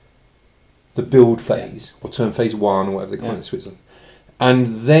the build phase, or turn phase 1, or whatever they call it in Switzerland.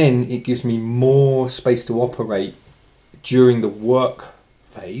 And then it gives me more space to operate during the work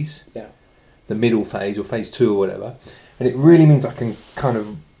phase, the middle phase, or phase 2, or whatever. And it really means I can kind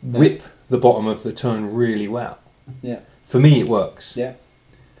of whip the bottom of the turn really well. Yeah. For me, it works. Yeah.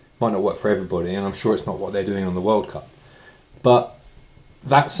 Might not work for everybody, and I'm sure it's not what they're doing on the World Cup. But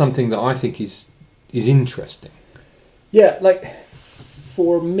that's something that I think is interesting. Yeah, like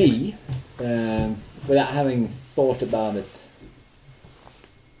for me, without having thought about it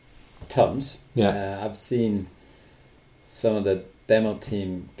tons, I've seen some of the demo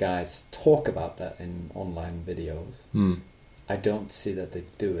team guys talk about that in online videos. I don't see that they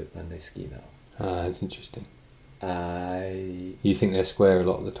do it when they ski though. That's interesting. You think they're square a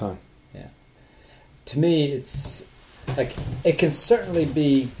lot of the time? Yeah. To me, it's like it can certainly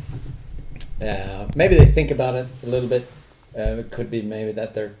be. Maybe they think about it a little bit. It could be maybe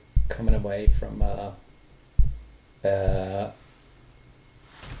that they're coming away from.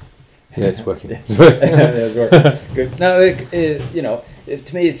 Yeah, it's working. Yeah, it's working. Good. No,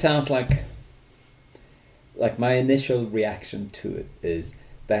 to me it sounds like my initial reaction to it is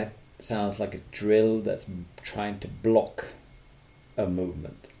that sounds like a drill that's trying to block a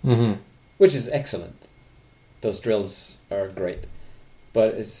movement, which is excellent. those drills are great,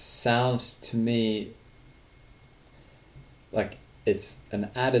 but it sounds to me like it's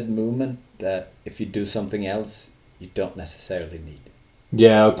an added movement that if you do something else, you don't necessarily need.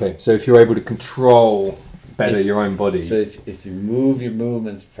 Yeah, okay. So if you're able to control better your own body. So if you move your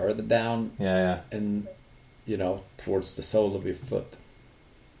movements further down and, towards the sole of your foot,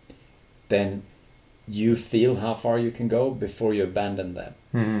 then you feel how far you can go before you abandon that.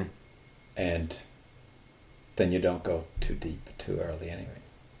 Mm-hmm. And then you don't go too deep too early anyway.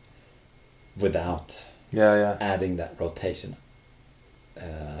 Without adding that rotation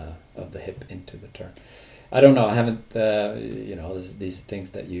of the hip into the turn. I don't know. I haven't. There's these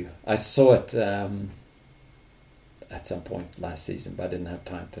things that I saw it at some point last season, but I didn't have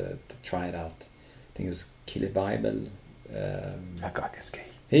time to try it out. I think it was Kille Weibel. That guy can ski.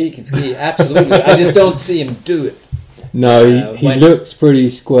 He can ski, absolutely. I just don't see him do it. No, he looks pretty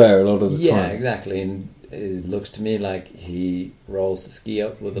square a lot of the time. Yeah, exactly. And it looks to me like he rolls the ski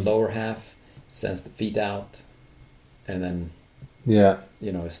up with the lower half, sends the feet out, and then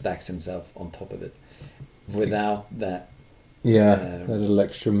stacks himself on top of it without that that little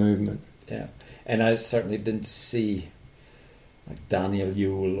extra movement. Yeah, and I certainly didn't see like Daniel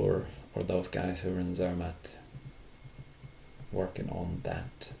Juhl or those guys who were in Zermatt working on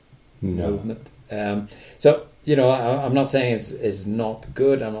that movement. So I'm not saying it's not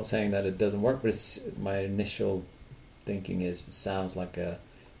good. I'm not saying that it doesn't work, but it's my initial thinking is it sounds like a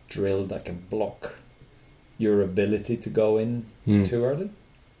drill that can block your ability to go in too early,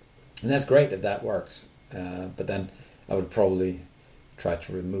 and that's great if that works. But then I would probably try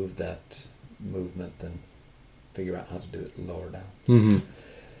to remove that movement and figure out how to do it lower down. Mm-hmm.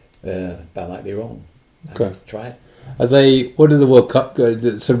 But I might be wrong. Okay. I have to try it. What did the World Cup go?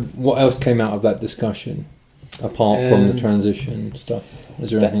 So what else came out of that discussion apart from the transition stuff? Was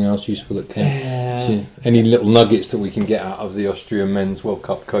there anything else useful that came? So any little nuggets that we can get out of the Austrian men's World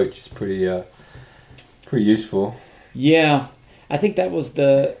Cup coach is pretty useful. Yeah, I think that was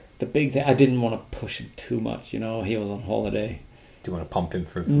the big thing. I didn't want to push him too much. He was on holiday. Do you want to pump him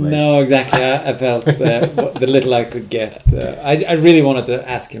for information? No, exactly. I felt the little I could get. I really wanted to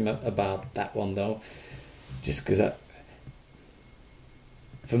ask him about that one though, just because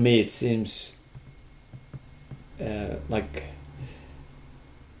for me it seems like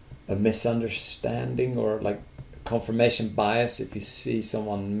a misunderstanding or like confirmation bias. If you see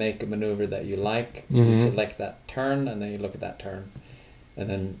someone make a maneuver that you like, you select that turn and then you look at that turn, and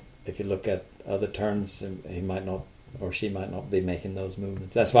then if you look at other turns, he might not or she might not be making those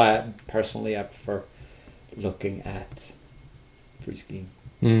movements. That's why I prefer looking at free skiing,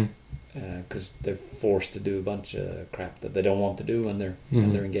 because they're forced to do a bunch of crap that they don't want to do when they're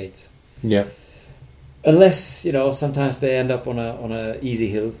in gates. Yeah. Unless sometimes they end up on a easy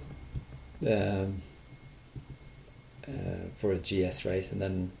hill for a GS race, and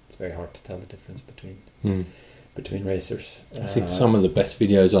then it's very hard to tell the difference between racers. I think some of the best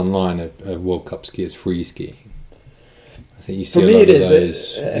videos online are World Cup skiers free skiing. I think you see a lot of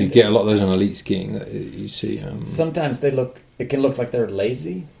those. You get a lot of those on elite skiing that you see. Sometimes it can look like they're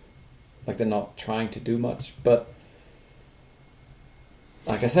lazy, like they're not trying to do much. But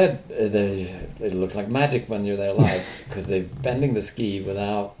like I said, it looks like magic when you're there live because they're bending the ski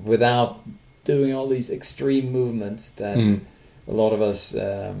without doing all these extreme movements that a lot of us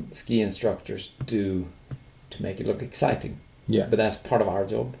ski instructors do to make it look exciting. Yeah, but that's part of our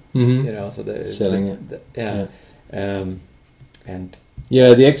job. So selling it. And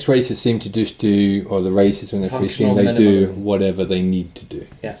the ex-racers seem to just do, or the racers when they're free skiing, they do whatever they need to do.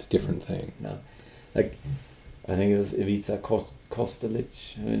 Yeah. It's a different thing. No, like I think it was Ivica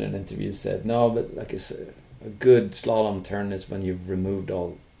Kostelic who in an interview said, no, but like a good slalom turn is when you've removed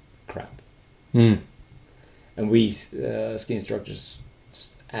all crap. And we ski instructors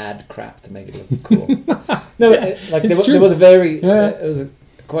just add crap to make it look cool. No, like there was a very it was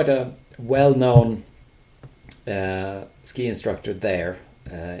quite a well-known ski instructor there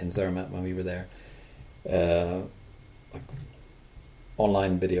in Zermatt when we were there. Like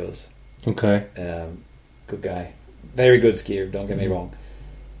online videos. Okay. Good guy, very good skier. Don't get me wrong.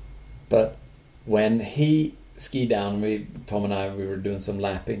 But when he skied down, Tom and I were doing some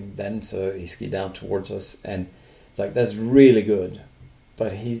lapping then, so he skied down towards us, and it's like that's really good,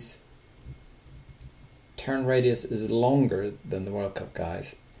 but his turn radius is longer than the World Cup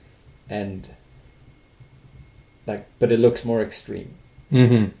guys, and but it looks more extreme.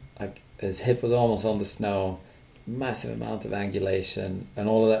 Like his hip was almost on the snow, massive amount of angulation and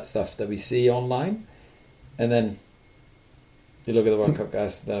all of that stuff that we see online, and then you look at the World Cup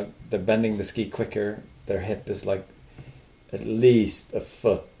guys, they're bending the ski quicker. Their hip is like at least a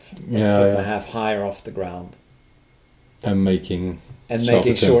foot and a half higher off the ground, And making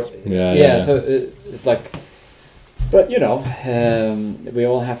sure. Yeah. So it's like, but we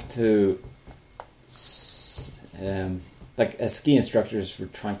all have to. Like as ski instructors, we're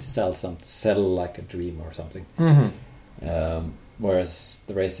trying to sell like a dream or something. Whereas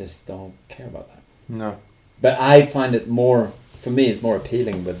the racers don't care about that. No. But I find it more, for me, it's more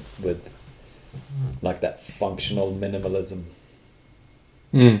appealing with like that functional minimalism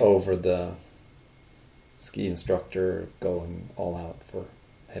over the ski instructor going all out for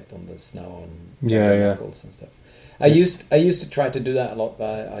hip on the snow and knuckles and stuff. I used to try to do that a lot,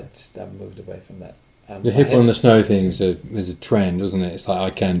 but I've moved away from that. The hip on the snow thing is a trend, isn't it? It's like,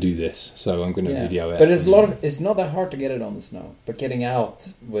 I can do this, so I'm going to video it. But it's not that hard to get it on the snow. But getting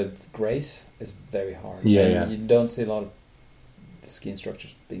out with grace is very hard. You don't see a lot of ski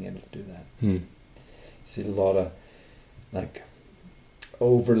instructors being able to do that. You see a lot of like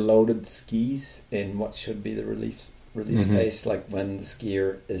overloaded skis in what should be the release phase, like when the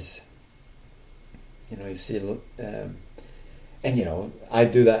skier is, you see, and I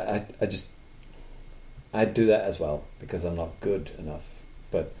do that. I do that as well because I'm not good enough.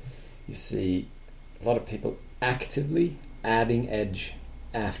 But you see a lot of people actively adding edge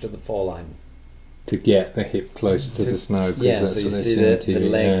after the fall line to get the hip closer to the snow. So you see the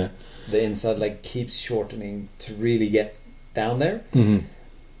leg, the inside leg keeps shortening to really get down there.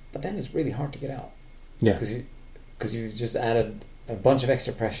 But then it's really hard to get out. Yeah, because you just added a bunch of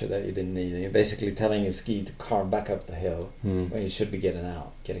extra pressure that you didn't need. And you're basically telling your ski to carve back up the hill when you should be getting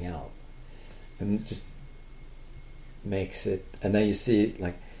out, and it just makes it. And then you see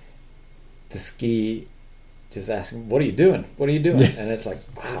like the ski just asking, "What are you doing? What are you doing?" And it's like,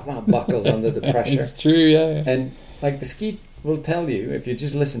 wow, buckles under the pressure. It's true, yeah. And like the ski will tell you, if you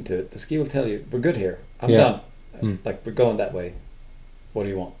just listen to it, the ski will tell you, "We're good here. I'm done. Like we're going that way. What do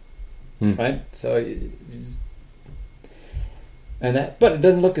you want?" Right? So you just, but it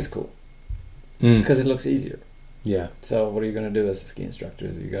doesn't look as cool because it looks easier. Yeah. So what are you going to do as a ski instructor?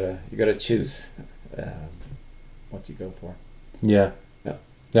 You gotta choose what you go for. Yeah. Yeah.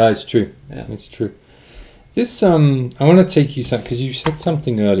 Yeah, it's true. Yeah, it's true. This I want to take you because you said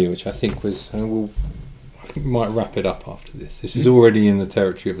something earlier, which I think was, and I think we might wrap it up after this. This is already in the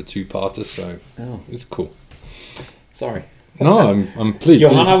territory of a two-parter, so it's cool. Sorry. No, I'm pleased.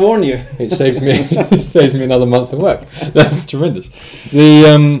 Johanna warned you. It saves me another month of work. That's tremendous.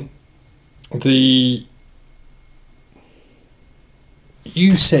 You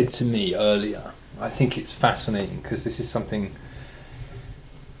said to me earlier, I think it's fascinating because this is something.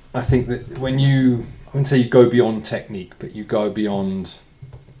 I think that when I wouldn't say you go beyond technique, but you go beyond.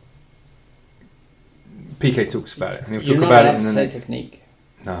 PK talks about it, and he'll talk about it in the next technique.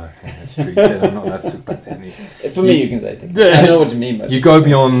 No, that's true. He said I'm not allowed to talk about technique. For me, you can say technique. I know what you mean, but you go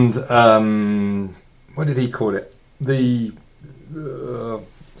beyond. What did he call it? The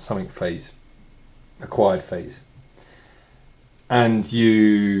something phase, acquired phase, and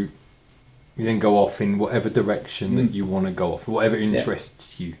you then go off in whatever direction that you want to go off, whatever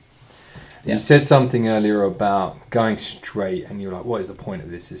interests you. You said something earlier about going straight, and you're like, "What is the point of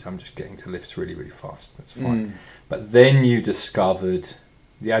this? I'm just getting to lifts really, really fast. That's fine." But then you discovered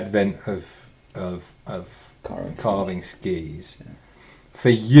the advent of carving skis. Yeah. For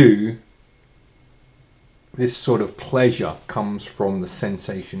you, this sort of pleasure comes from the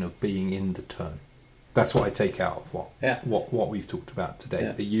sensation of being in the turn. That's what I take out of what we've talked about today.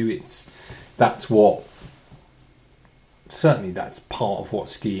 Yeah. For you, certainly that's part of what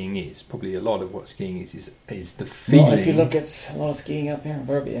skiing is. Probably a lot of what skiing is the feeling. Well, if you look at a lot of skiing up here in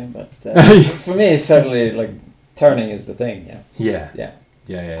Verbier, but for me, it's certainly like turning is the thing. Yeah.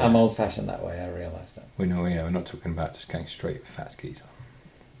 I'm old fashioned that way. I realise that. We're not talking about just going straight with fat skis.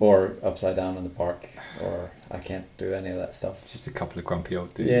 Or upside down in the park, or I can't do any of that stuff. It's just a couple of grumpy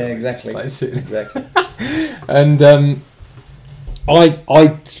old dudes. Yeah, exactly. Exactly. And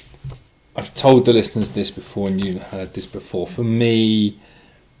I've told the listeners this before, and you heard this before. For me,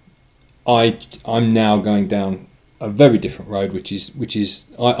 I'm now going down a very different road, which is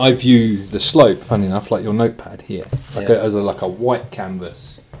I view the slope, funny enough, like your notepad here, as a white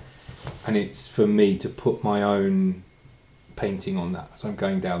canvas, and it's for me to put my own painting on that as I'm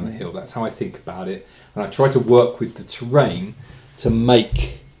going down the hill. That's how I think about it, and I try to work with the terrain to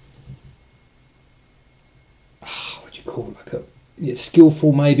make what do you call it,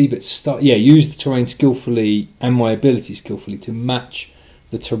 skillful maybe, but use the terrain skillfully and my ability skillfully to match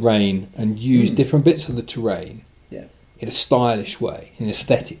the terrain and use different bits of the terrain in a stylish way, in an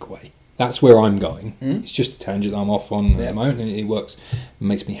aesthetic way. That's where I'm going. It's just a tangent I'm off on at the moment, and it works and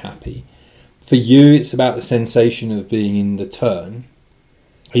makes me happy. For you, it's about the sensation of being in the turn.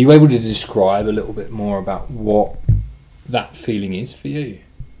 Are you able to describe a little bit more about what that feeling is for you?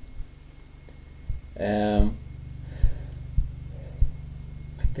 I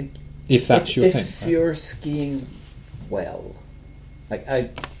think If that's your thing. If you're skiing well, like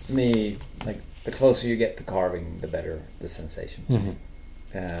for me, like the closer you get to carving, the better the sensation for me.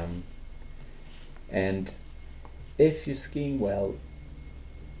 And if you're skiing well,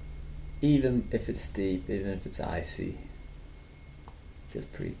 even if it's steep, even if it's icy, it feels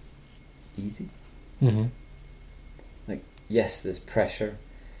pretty easy. Like, yes, there's pressure,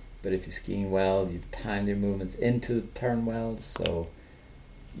 but if you're skiing well, you've timed your movements into the turn well, so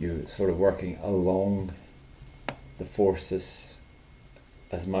you're sort of working along the forces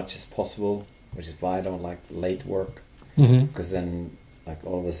as much as possible, which is why I don't like late work, because then, like,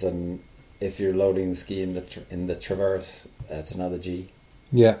 all of a sudden, if you're loading the ski in the traverse, that's another G.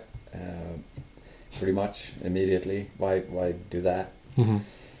 Yeah. Pretty much immediately. Why do that?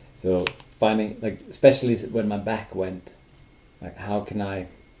 So finding, like, especially when my back went, like, how can I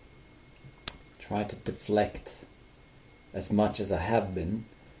try to deflect as much as I have been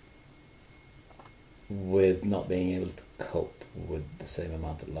with not being able to cope with the same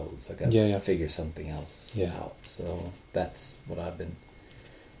amount of loads? I gotta figure something else out. So that's what I've been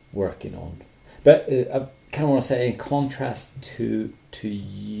working on. But I kind of want to say, in contrast to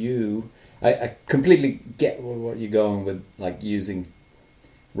you, I completely get what you're going with, like using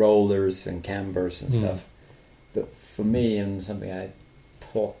rollers and cambers and stuff. But for me, and something I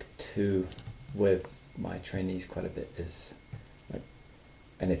talk to with my trainees quite a bit, is like,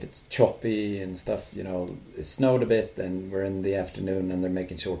 and if it's choppy and stuff, you know, it snowed a bit and we're in the afternoon and they're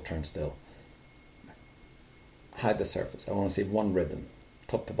making short turns still, hide the surface. I want to see one rhythm,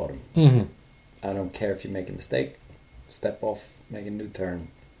 top to bottom. I don't care if you make a mistake, step off, make a new turn,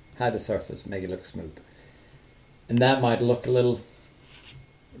 hide the surface, make it look smooth. And that might look a little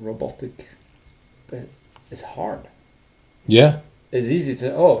robotic, but it's hard. Yeah. It's easy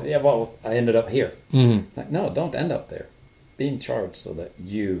to, I ended up here. Like, no, don't end up there. Be in charge so that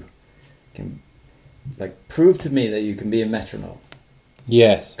you can, like, prove to me that you can be a metronome.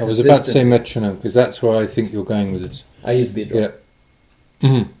 Yes, I was about to say metronome, because that's where I think you're going with this. I used to be a drummer.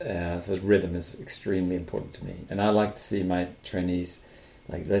 So rhythm is extremely important to me, and I like to see my trainees,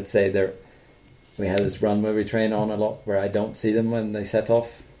 like, let's say we have this run where we train on a lot where I don't see them when they set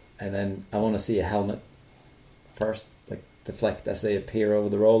off, and then I want to see a helmet first, like, deflect as they appear over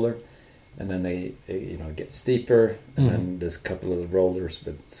the roller, and then they get steeper, and then there's a couple of rollers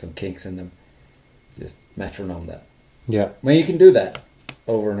with some kinks in them. Just metronome that. Yeah. When you can do that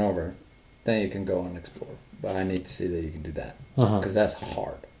over and over, then you can go and explore. But I need to see that you can do that, because that's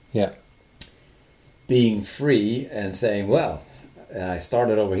hard. Yeah. Being free and saying, well, I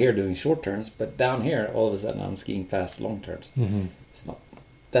started over here doing short turns, but down here, all of a sudden, I'm skiing fast long turns.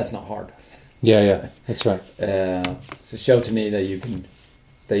 That's not hard. Yeah, that's right. So show to me that you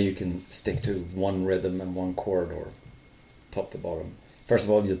can stick to one rhythm and one corridor, top to bottom. First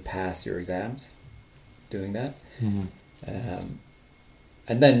of all, you'll pass your exams doing that,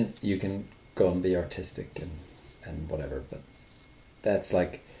 and then you can go and be artistic and whatever. But that's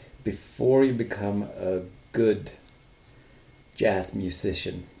like, before you become a good jazz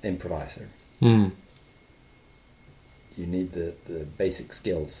musician, improviser, you need the basic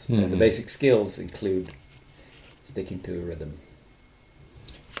skills. And the basic skills include sticking to a rhythm.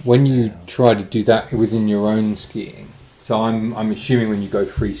 When you try to do that within your own skiing, so I'm assuming when you go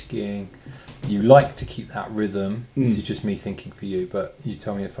free skiing, you like to keep that rhythm. This is just me thinking for you, but you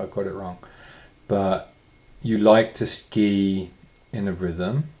tell me if I got it wrong. But you like to ski in a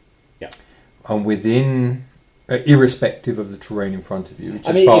rhythm. Yeah. And within, irrespective of the terrain in front of you, which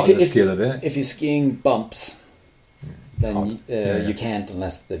is part of the skill of it. If you're skiing bumps, then you can't,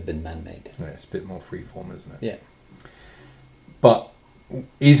 unless they've been man-made. Yeah, it's a bit more freeform, isn't it? Yeah. But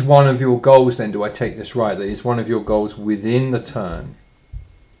is one of your goals then, do I take this right, that is one of your goals within the turn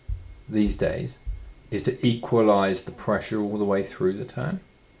these days is to equalise the pressure all the way through the turn?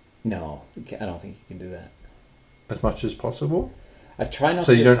 No, I don't think you can do that. As much as possible? I try not to.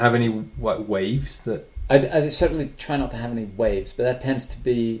 So you don't have any waves that... I certainly try not to have any waves, but that tends to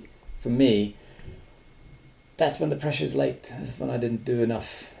be, for me, that's when the pressure is late. That's when I didn't do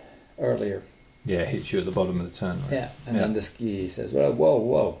enough earlier. Yeah, it hits you at the bottom of the turn. Right? Yeah, and then the ski says, well,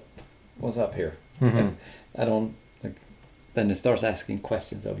 whoa, what's up here? And I don't... then it starts asking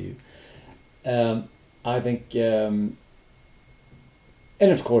questions of you. I think... and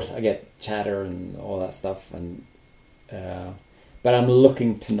of course, I get chatter and all that stuff, and but I'm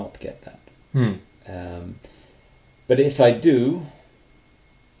looking to not get that. But if I do,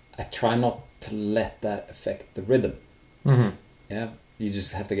 I try not to let that affect the rhythm. Yeah, you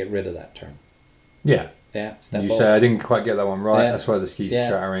just have to get rid of that term. Yeah, step You off. say, I didn't quite get that one right. Yeah. That's why the skis are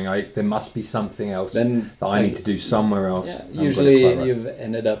chattering. There must be something else Then that I need to do somewhere else. Yeah, I haven't got it usually quite right. you've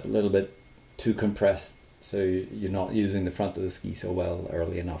ended up a little bit too compressed, so you're not using the front of the ski so well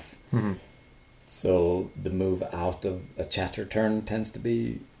early enough. Mm-hmm. So the move out of a chatter turn tends to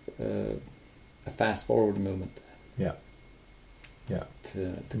be a fast forward movement. Yeah. To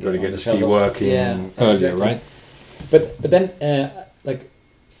You've got to get the ski shovel. working earlier, exactly. right? But then like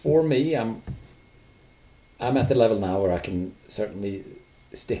for me, I'm at the level now where I can certainly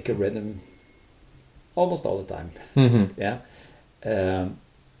stick a rhythm almost all the time. Mm-hmm. Yeah.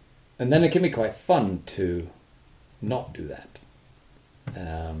 And then it can be quite fun to not do that.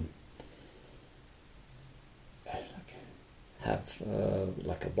 Have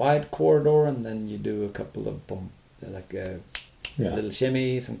like a wide corridor, and then you do a couple of little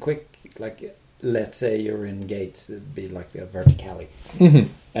shimmy, some quick, like let's say you're in gates, it'd be like a verticale,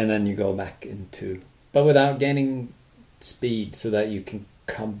 and then you go back into, but without gaining speed, so that you can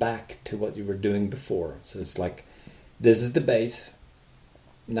come back to what you were doing before. So it's like, this is the base.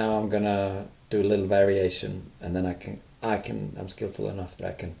 Now I'm gonna do a little variation, and then I'm skillful enough that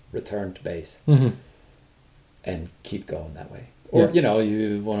I can return to base and keep going that way. Or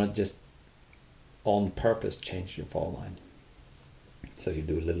you want to just on purpose change your fall line, so you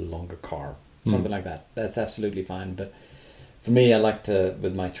do a little longer carve, something like that. That's absolutely fine. But for me, I like to,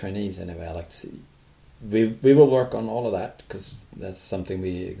 with my trainees anyway, I like to see. We will work on all of that, because that's something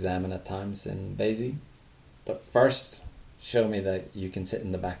we examine at times in BASI. But first, show me that you can sit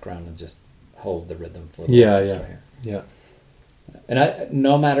in the background and just hold the rhythm for the orchestra here. Yeah. And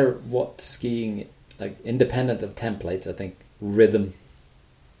no matter what skiing, like independent of templates, I think rhythm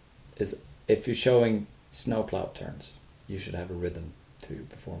is, if you're showing snowplow turns, you should have a rhythm to your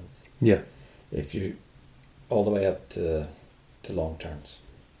performance. Yeah. If you all the way up to long turns,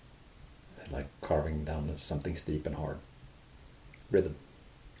 like carving down something steep and hard, rhythm.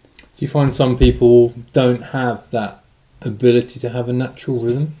 Do you find some people don't have that ability to have a natural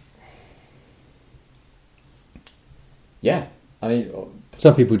rhythm? Yeah, I mean,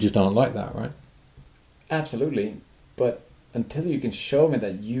 some people just aren't like that, right? Absolutely, but until you can show me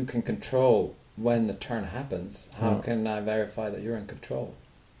that you can control when the turn happens, how can I verify that you're in control?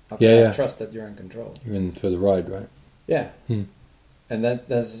 How can I trust that you're in control? You're in for the ride, right? Yeah. And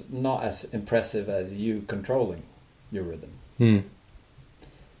that's not as impressive as you controlling your rhythm.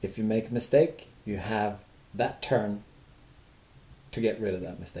 If you make a mistake, you have that turn to get rid of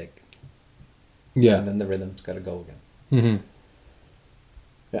that mistake. Yeah. And then the rhythm's got to go again.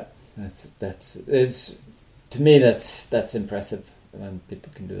 Yeah, it's to me that's impressive when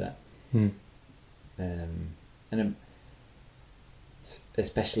people can do that. And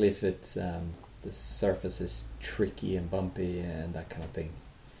especially if it's the surface is tricky and bumpy and that kind of thing.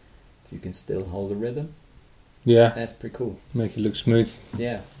 If you can still hold a rhythm, that's pretty cool. Make it look smooth.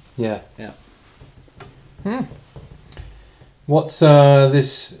 Yeah. What's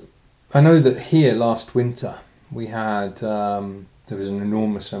this? I know that here last winter we had there was an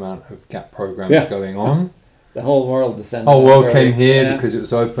enormous amount of gap programs going on. The whole world descended. Whole world came here because it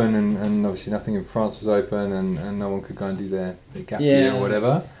was open, and obviously nothing in France was open, and no one could go and do their gap year or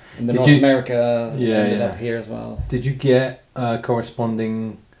whatever. And North America ended up here as well. Did you get a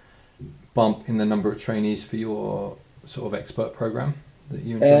corresponding bump in the number of trainees for your sort of expert program that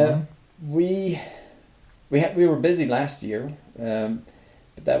you and John we were busy last year,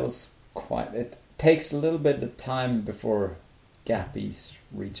 but that was quite. It takes a little bit of time before gappies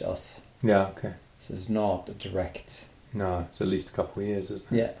reach us. Yeah. Okay. So it's not a direct. No, it's at least a couple of years,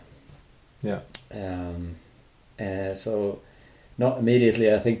 isn't it? Yeah. So not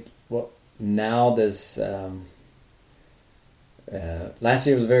immediately. I think now there's. Last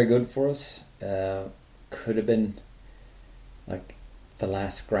year was very good for us. Could have been like the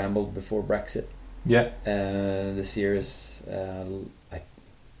last scramble before Brexit. Yeah. This year is I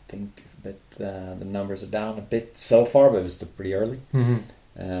think the numbers are down a bit so far, but it was still pretty early.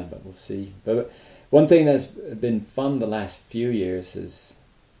 But we'll see. But one thing that's been fun the last few years is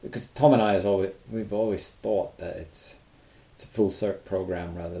because Tom and I we've always thought that it's a full cert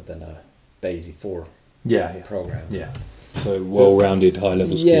program rather than a BASI 4 program. Yeah. So well-rounded,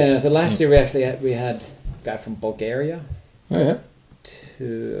 high-level skills. Yeah. So last year we had a guy from Bulgaria. Oh yeah.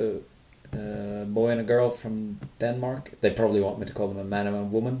 To a boy and a girl from Denmark. They probably want me to call them a man and a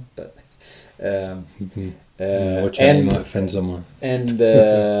woman, but. Watch out, you might offend someone. And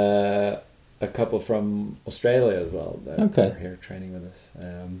a couple from Australia as well that are here training with us.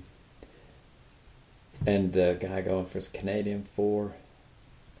 And a guy going for his Canadian 4.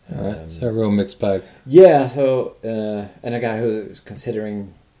 Alright, so a real mixed bag. Yeah, so and a guy who's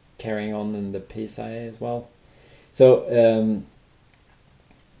considering carrying on in the PSIA as well. So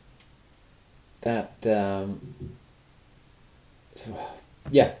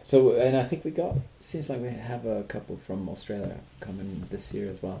so and I think seems like we have a couple from Australia coming this year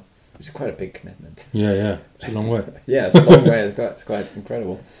as well, which is quite a big commitment. Yeah, it's a long way. Yeah, it's a long way. It's quite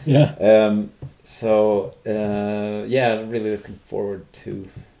incredible. Yeah. I'm really looking forward to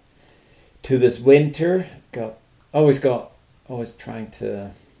this winter. Always trying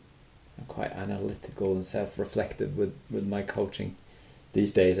to. I'm quite analytical and self-reflective with my coaching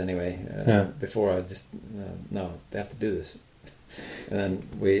these days. Anyway, before I just no, they have to do this, and then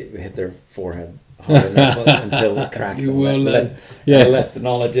we hit their forehead hard enough until we crack. You will let the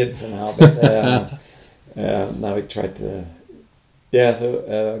knowledge in somehow. But now we try to. Yeah, so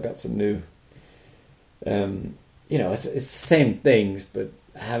I got some new. It's the same things, but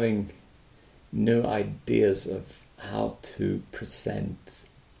having new ideas of how to present,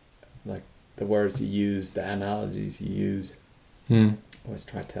 like the words you use, the analogies you use. Always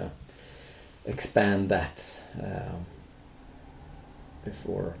try to expand that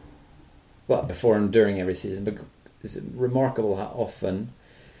before and during every season. But it's remarkable how often,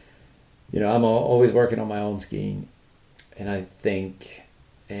 I'm always working on my own skiing, and I think,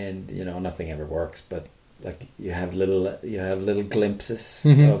 nothing ever works, but like you have little glimpses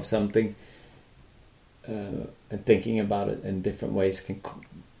of something, and thinking about it in different ways can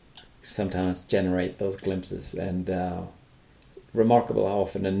sometimes generate those glimpses. And remarkable how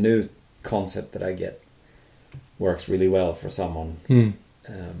often a new concept that I get works really well for someone.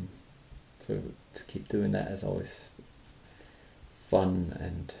 So to keep doing that is always fun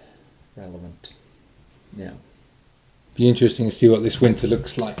and relevant. Yeah. Be interesting to see what this winter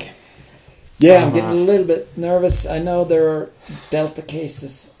looks like. Yeah, I'm getting a little bit nervous. I know there are Delta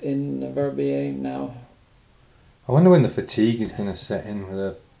cases in Verbier now. I wonder when the fatigue is going to set in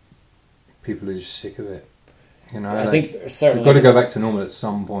with people who are just sick of it. I think certainly we've got to go back to normal at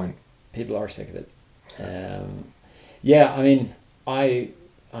some point. People are sick of it.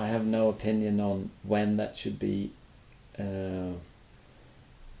 I have no opinion on when that should be. I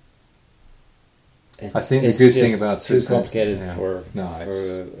think the good thing about too complicated for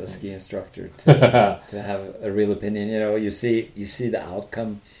a ski instructor to have a real opinion. You see the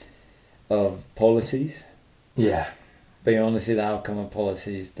outcome of policies. Yeah. But you only see the outcome of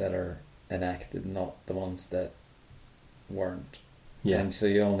policies that are enacted, not the ones that weren't. Yeah. And so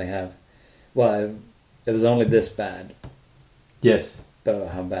you only have, it was only this bad. Yes. But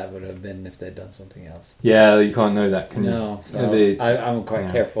how bad would it have been if they'd done something else? Yeah, you can't know that, can you? No. So I'm quite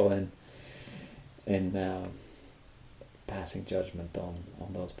careful in passing judgment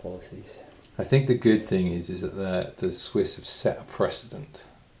on those policies. I think the good thing is that the Swiss have set a precedent.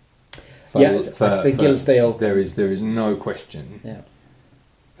 I think it'll stay open. There is no question. Yeah.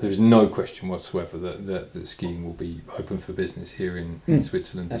 There is no question whatsoever that skiing will be open for business here in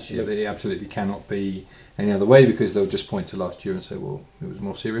Switzerland this year. It absolutely cannot be any other way, because they'll just point to last year and say, well, it was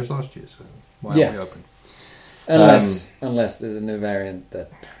more serious last year, so why aren't we open? Unless there's a new variant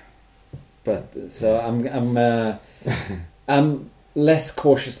that. But so I'm less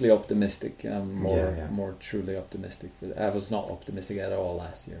cautiously optimistic. I'm more truly optimistic. I was not optimistic at all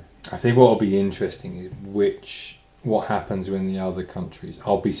last year. I think what will be interesting is what happens when the other countries.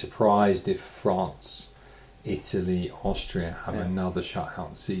 I'll be surprised if France, Italy, Austria have another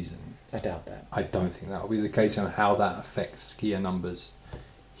shutout season. I doubt that. I don't think that will be the case, and how that affects skier numbers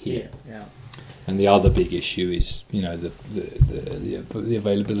here. Yeah. And the other big issue is, the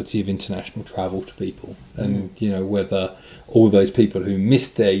availability of international travel to people, and whether all those people who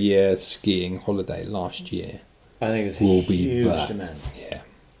missed their year skiing holiday last year, I think it's huge demand. Yeah,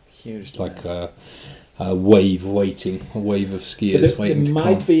 huge. It's demand. Like a wave of skiers waiting to come. It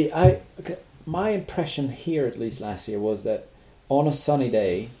might be. My impression here, at least last year, was that on a sunny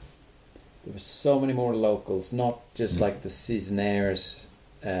day, there were so many more locals, not just like the seasonaires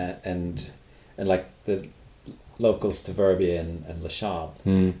and like the locals to Verbier and Le Chable,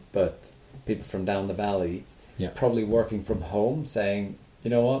 but people from down the valley, probably working from home, saying, you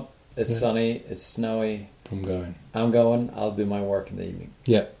know what, it's sunny, it's snowy, I'm going, I'll do my work in the evening.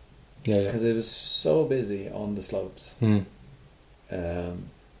 Yeah. Because it was so busy on the slopes.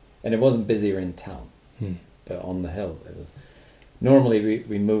 And it wasn't busier in town, but on the hill it was. Normally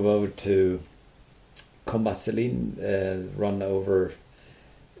we move over to Combat Celine, run over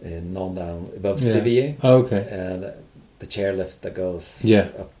in Nondown above Sivier. Oh, okay. The chairlift that goes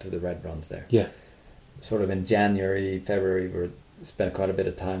up to the red runs there. Yeah. Sort of in January, February, we spent quite a bit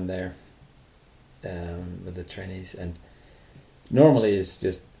of time there with the trainees, and normally it's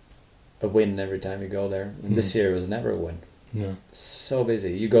just a win every time you go there. And this year it was never a win. No. So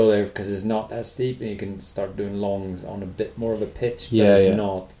busy. You go there because it's not that steep, and you can start doing longs on a bit more of a pitch, but it's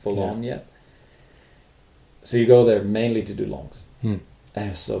not full on yet. So you go there mainly to do longs. And it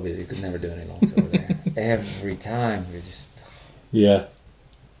was so busy, you could never do any longs over there. Every time we just... Yeah.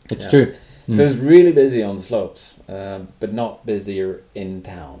 It's true. So it's really busy on the slopes, but not busier in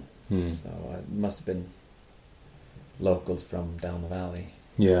town. So it must have been locals from down the valley.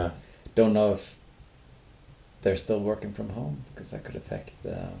 Yeah. Don't know if they're still working from home, because that could affect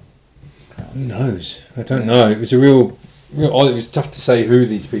crowds. Who knows? I don't know. It was a real. It was tough to say who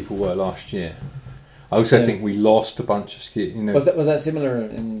these people were last year. I also think we lost a bunch of ski. Was that similar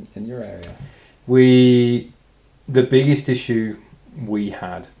in your area? The biggest issue we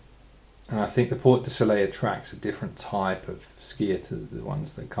had, and I think the Port de Soleil attracts a different type of skier to the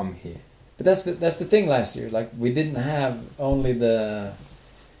ones that come here. But that's the thing last year. Like, we didn't have only we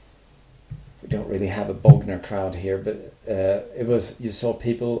don't really have a Bogner crowd here, but it was, you saw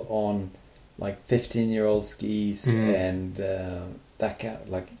people on like 15-year-old skis and that kind of,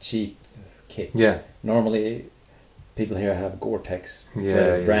 like, cheap kit. Yeah. Normally, people here have Gore-Tex, but Yeah,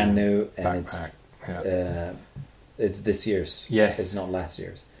 it's brand new and backpack. it's this year's. Yes. It's not last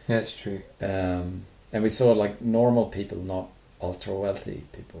year's. Yeah, it's true. And we saw like normal people, not ultra wealthy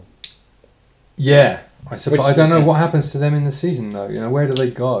people. Yeah, I don't know what happens to them in the season though. Where do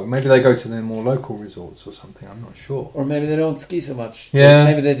they go? Maybe they go to their more local resorts or something. I'm not sure. Or maybe they don't ski so much. Yeah.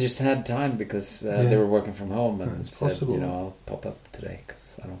 Maybe they just had time because they were working from home and it's said, possible. I'll pop up today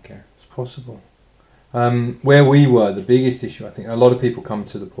because I don't care. It's possible. Where we were, the biggest issue, I think, a lot of people come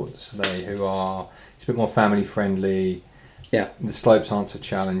to the Port de Soleil it's a bit more family friendly. Yeah. The slopes aren't so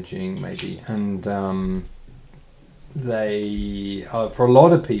challenging, maybe, and they for a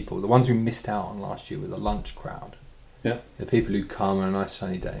lot of people, the ones we missed out on last year were the lunch crowd. Yeah. The people who come on a nice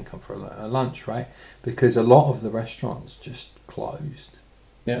sunny day and come for a lunch, right? Because a lot of the restaurants just closed.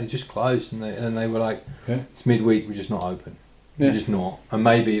 Yeah. They just closed, and they were like, yeah. It's midweek, we're just not open. Yeah. We're just not. And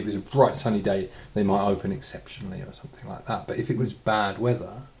maybe it was a bright sunny day, they might open exceptionally or something like that. But if it was bad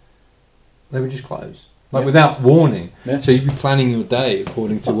weather, they would just close. Without warning. Yeah. So you'd be planning your day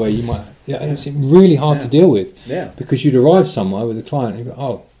according to where you might... Yeah, it's really hard to deal with. Yeah. Because you'd arrive somewhere with a client and you go,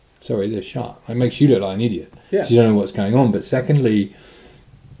 oh, sorry, they're shut. It makes you look like an idiot. Yeah. Because you don't know what's going on. But secondly,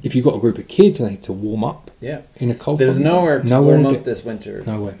 if you've got a group of kids and they need to warm up in a cold... There's nowhere to warm up this winter.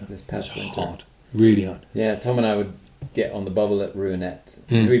 Nowhere. This past winter. Hard. Really hard. Yeah, Tom and I would get on the bubble at Ruinette.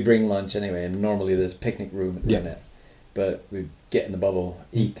 We bring lunch anyway, and normally there's a picnic room at Ruinette. But we'd get in the bubble,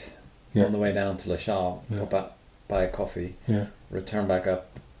 eat... Yeah. On the way down to La Chaux, pop out, buy a coffee, return back up.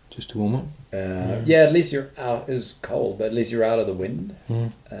 Just to warm up? At least you're out. It was cold, but at least you're out of the wind.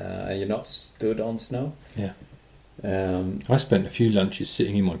 And you're not stood on snow. Yeah. I spent a few lunches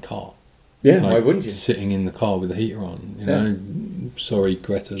sitting in my car. Yeah, why wouldn't you? Sitting in the car with the heater on. Sorry,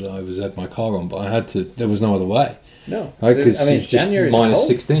 Greta, that I had my car on, but I had to. There was no other way. No. Because it's just minus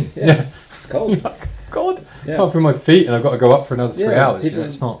 16. Yeah. It's cold. God, I can't feel my feet, and I've got to go up for another 3 hours.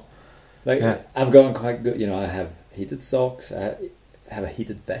 It's not. I've gone quite good. I have heated socks. I have a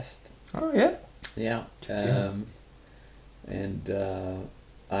heated vest. Oh yeah. Yeah. And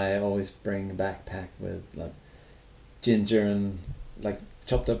I always bring a backpack with like ginger and like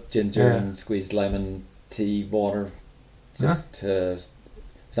chopped up ginger and squeezed lemon tea, water, just to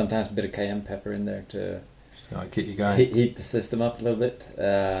sometimes a bit of cayenne pepper in there to get you going. Heat the system up a little bit.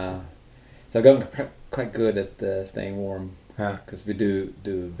 So I'm going quite good at staying warm. Yeah. Because we do a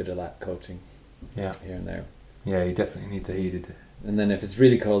bit of lap coaching. Yeah. Here and there. Yeah, you definitely need the heated. And then if it's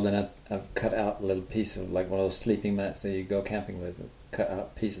really cold, then I've cut out a little piece of like one of those sleeping mats that you go camping with. Cut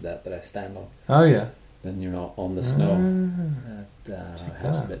out a piece of that I stand on. Oh yeah. Then you're not on the snow. That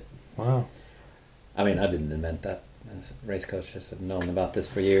helps a bit. Wow. I mean, I didn't invent that. As race coaches have known about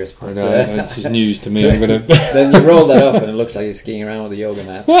this for years. But, I know, this is news to me. So I'm gonna. Then you roll that up and it looks like you're skiing around with a yoga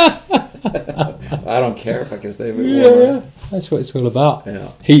mat. I don't care if I can stay a bit warmer. Yeah, that's what it's all about.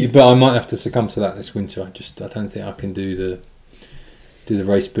 Yeah. Heat, but I might have to succumb to that this winter. I don't think I can do the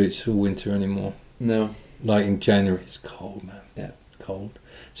race boots all winter anymore. No. Like in January, it's cold, man. Yeah. Cold.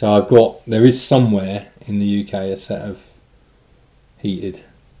 So there is somewhere in the UK a set of heated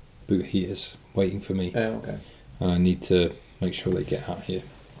boot heaters waiting for me. Oh, okay. And I need to make sure they get out here.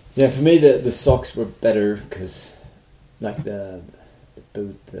 Yeah, for me the socks were better because like the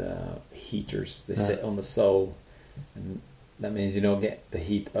boot heaters, they sit on the sole, and that means you don't get the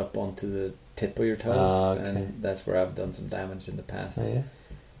heat up onto the tip of your toes, and that's where I've done some damage in the past. Oh, yeah.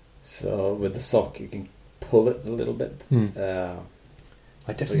 So with the sock you can pull it a little bit. I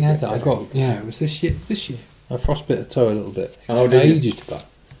definitely had that. It was this year. I frostbit a toe a little bit. It took ages to go.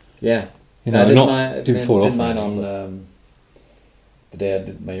 Yeah. I didn't fall off. Mine on the day I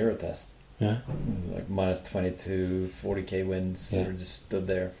did my Euro test. Yeah. Like minus 22, 40k winds. Yeah. We just stood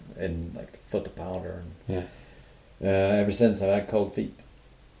there in like foot of powder. And, Yeah. ever since I've had cold feet.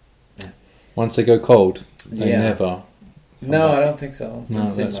 Yeah. Once they go cold, they never. No, back. I don't think so. No,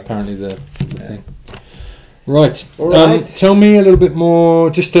 that's like apparently the thing. Right. All right. Tell me a little bit more,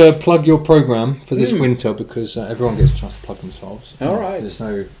 just to plug your program for this winter, because everyone gets a chance to plug themselves. All right. There's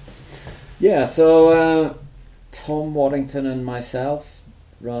no... Yeah, so Tom Waddington and myself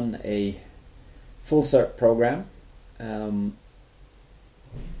run a full cert program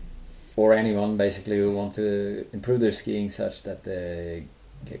for anyone basically who want to improve their skiing such that they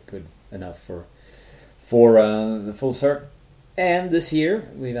get good enough for the full cert. And this year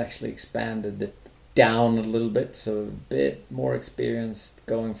we've actually expanded it down a little bit, so a bit more experienced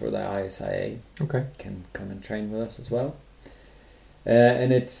going for the ISIA can come and train with us as well.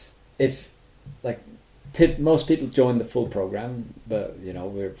 And it's most people join the full program, but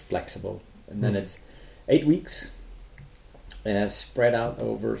we're flexible, and then it's 8 weeks spread out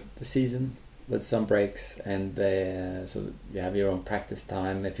over the season with some breaks, and so you have your own practice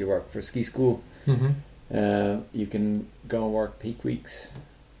time. If you work for ski school, you can go and work peak weeks,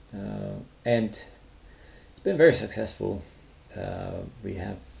 and it's been very successful. We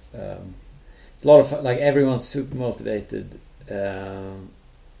have it's a lot of fun. Like, everyone's super motivated,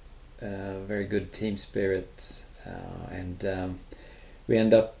 very good team spirit, and we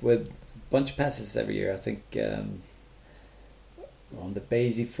end up with a bunch of passes every year. I think on the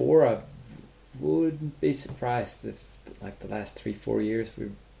BASI 4, I wouldn't be surprised if like the last 3-4 years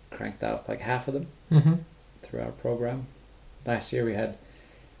we've cranked out like half of them through our program. Last year we had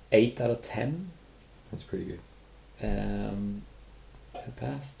 8 out of 10. That's pretty good. Who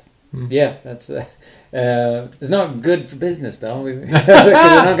passed? Yeah, that's it's not good for business though, because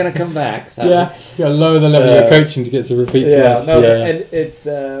we're not going to come back. So. Yeah, you got to lower the level of your coaching to get to repeat. And it's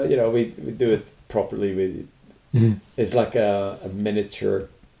we do it properly. It's like a miniature.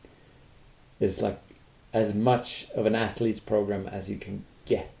 It's like as much of an athlete's program as you can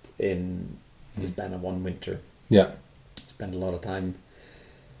get in the span of one winter. Yeah, spend a lot of time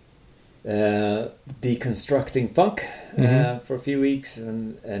deconstructing funk for a few weeks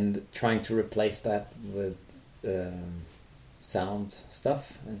and trying to replace that with sound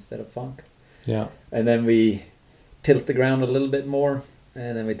stuff instead of funk. Yeah, and then we tilt the ground a little bit more,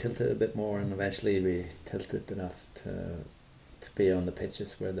 and then we tilt it a bit more, and eventually we tilt it enough to be on the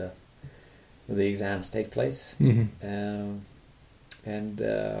pitches where the exams take place.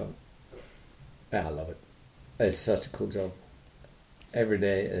 I love it. It's such a cool job. Every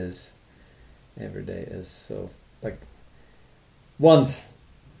day is so, like, once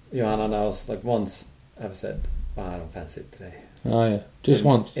Johanna knows, like, once I've said, I don't fancy it today. Oh yeah, just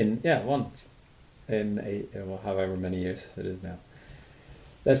once. Once in however many years it is now.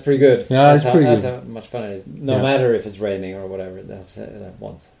 That's pretty good. Yeah, that's pretty good. That's how much fun it is. No matter if it's raining or whatever. I've said that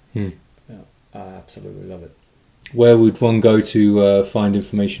once. Yeah, I absolutely love it. Where would one go to find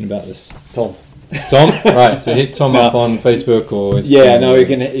information about this? Tom, right? So hit Tom up on Facebook or Instagram. Yeah, no,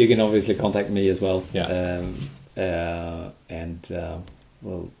 you can obviously contact me as well. Yeah, and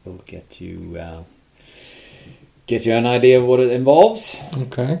we'll get you an idea of what it involves.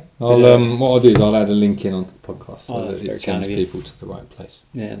 Okay, what I'll do is I'll add a link in onto the podcast so that it sends people to the right place.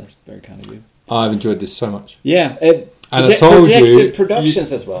 Yeah, that's very kind of you. I've enjoyed this so much. Yeah, and I told Projected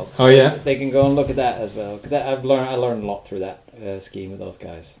Productions as well. Oh yeah, they can go and look at that as well, because I learned a lot through that skiing with those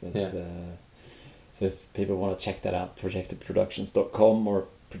guys. That's, so if people want to check that out, projectedproductions.com or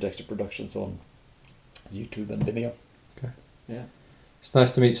Projected Productions on YouTube and Vimeo. Okay. Yeah. It's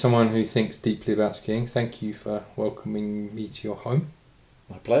nice to meet someone who thinks deeply about skiing. Thank you for welcoming me to your home.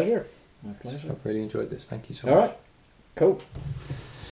 My pleasure. I've really enjoyed this. Thank you so much. All right. Cool.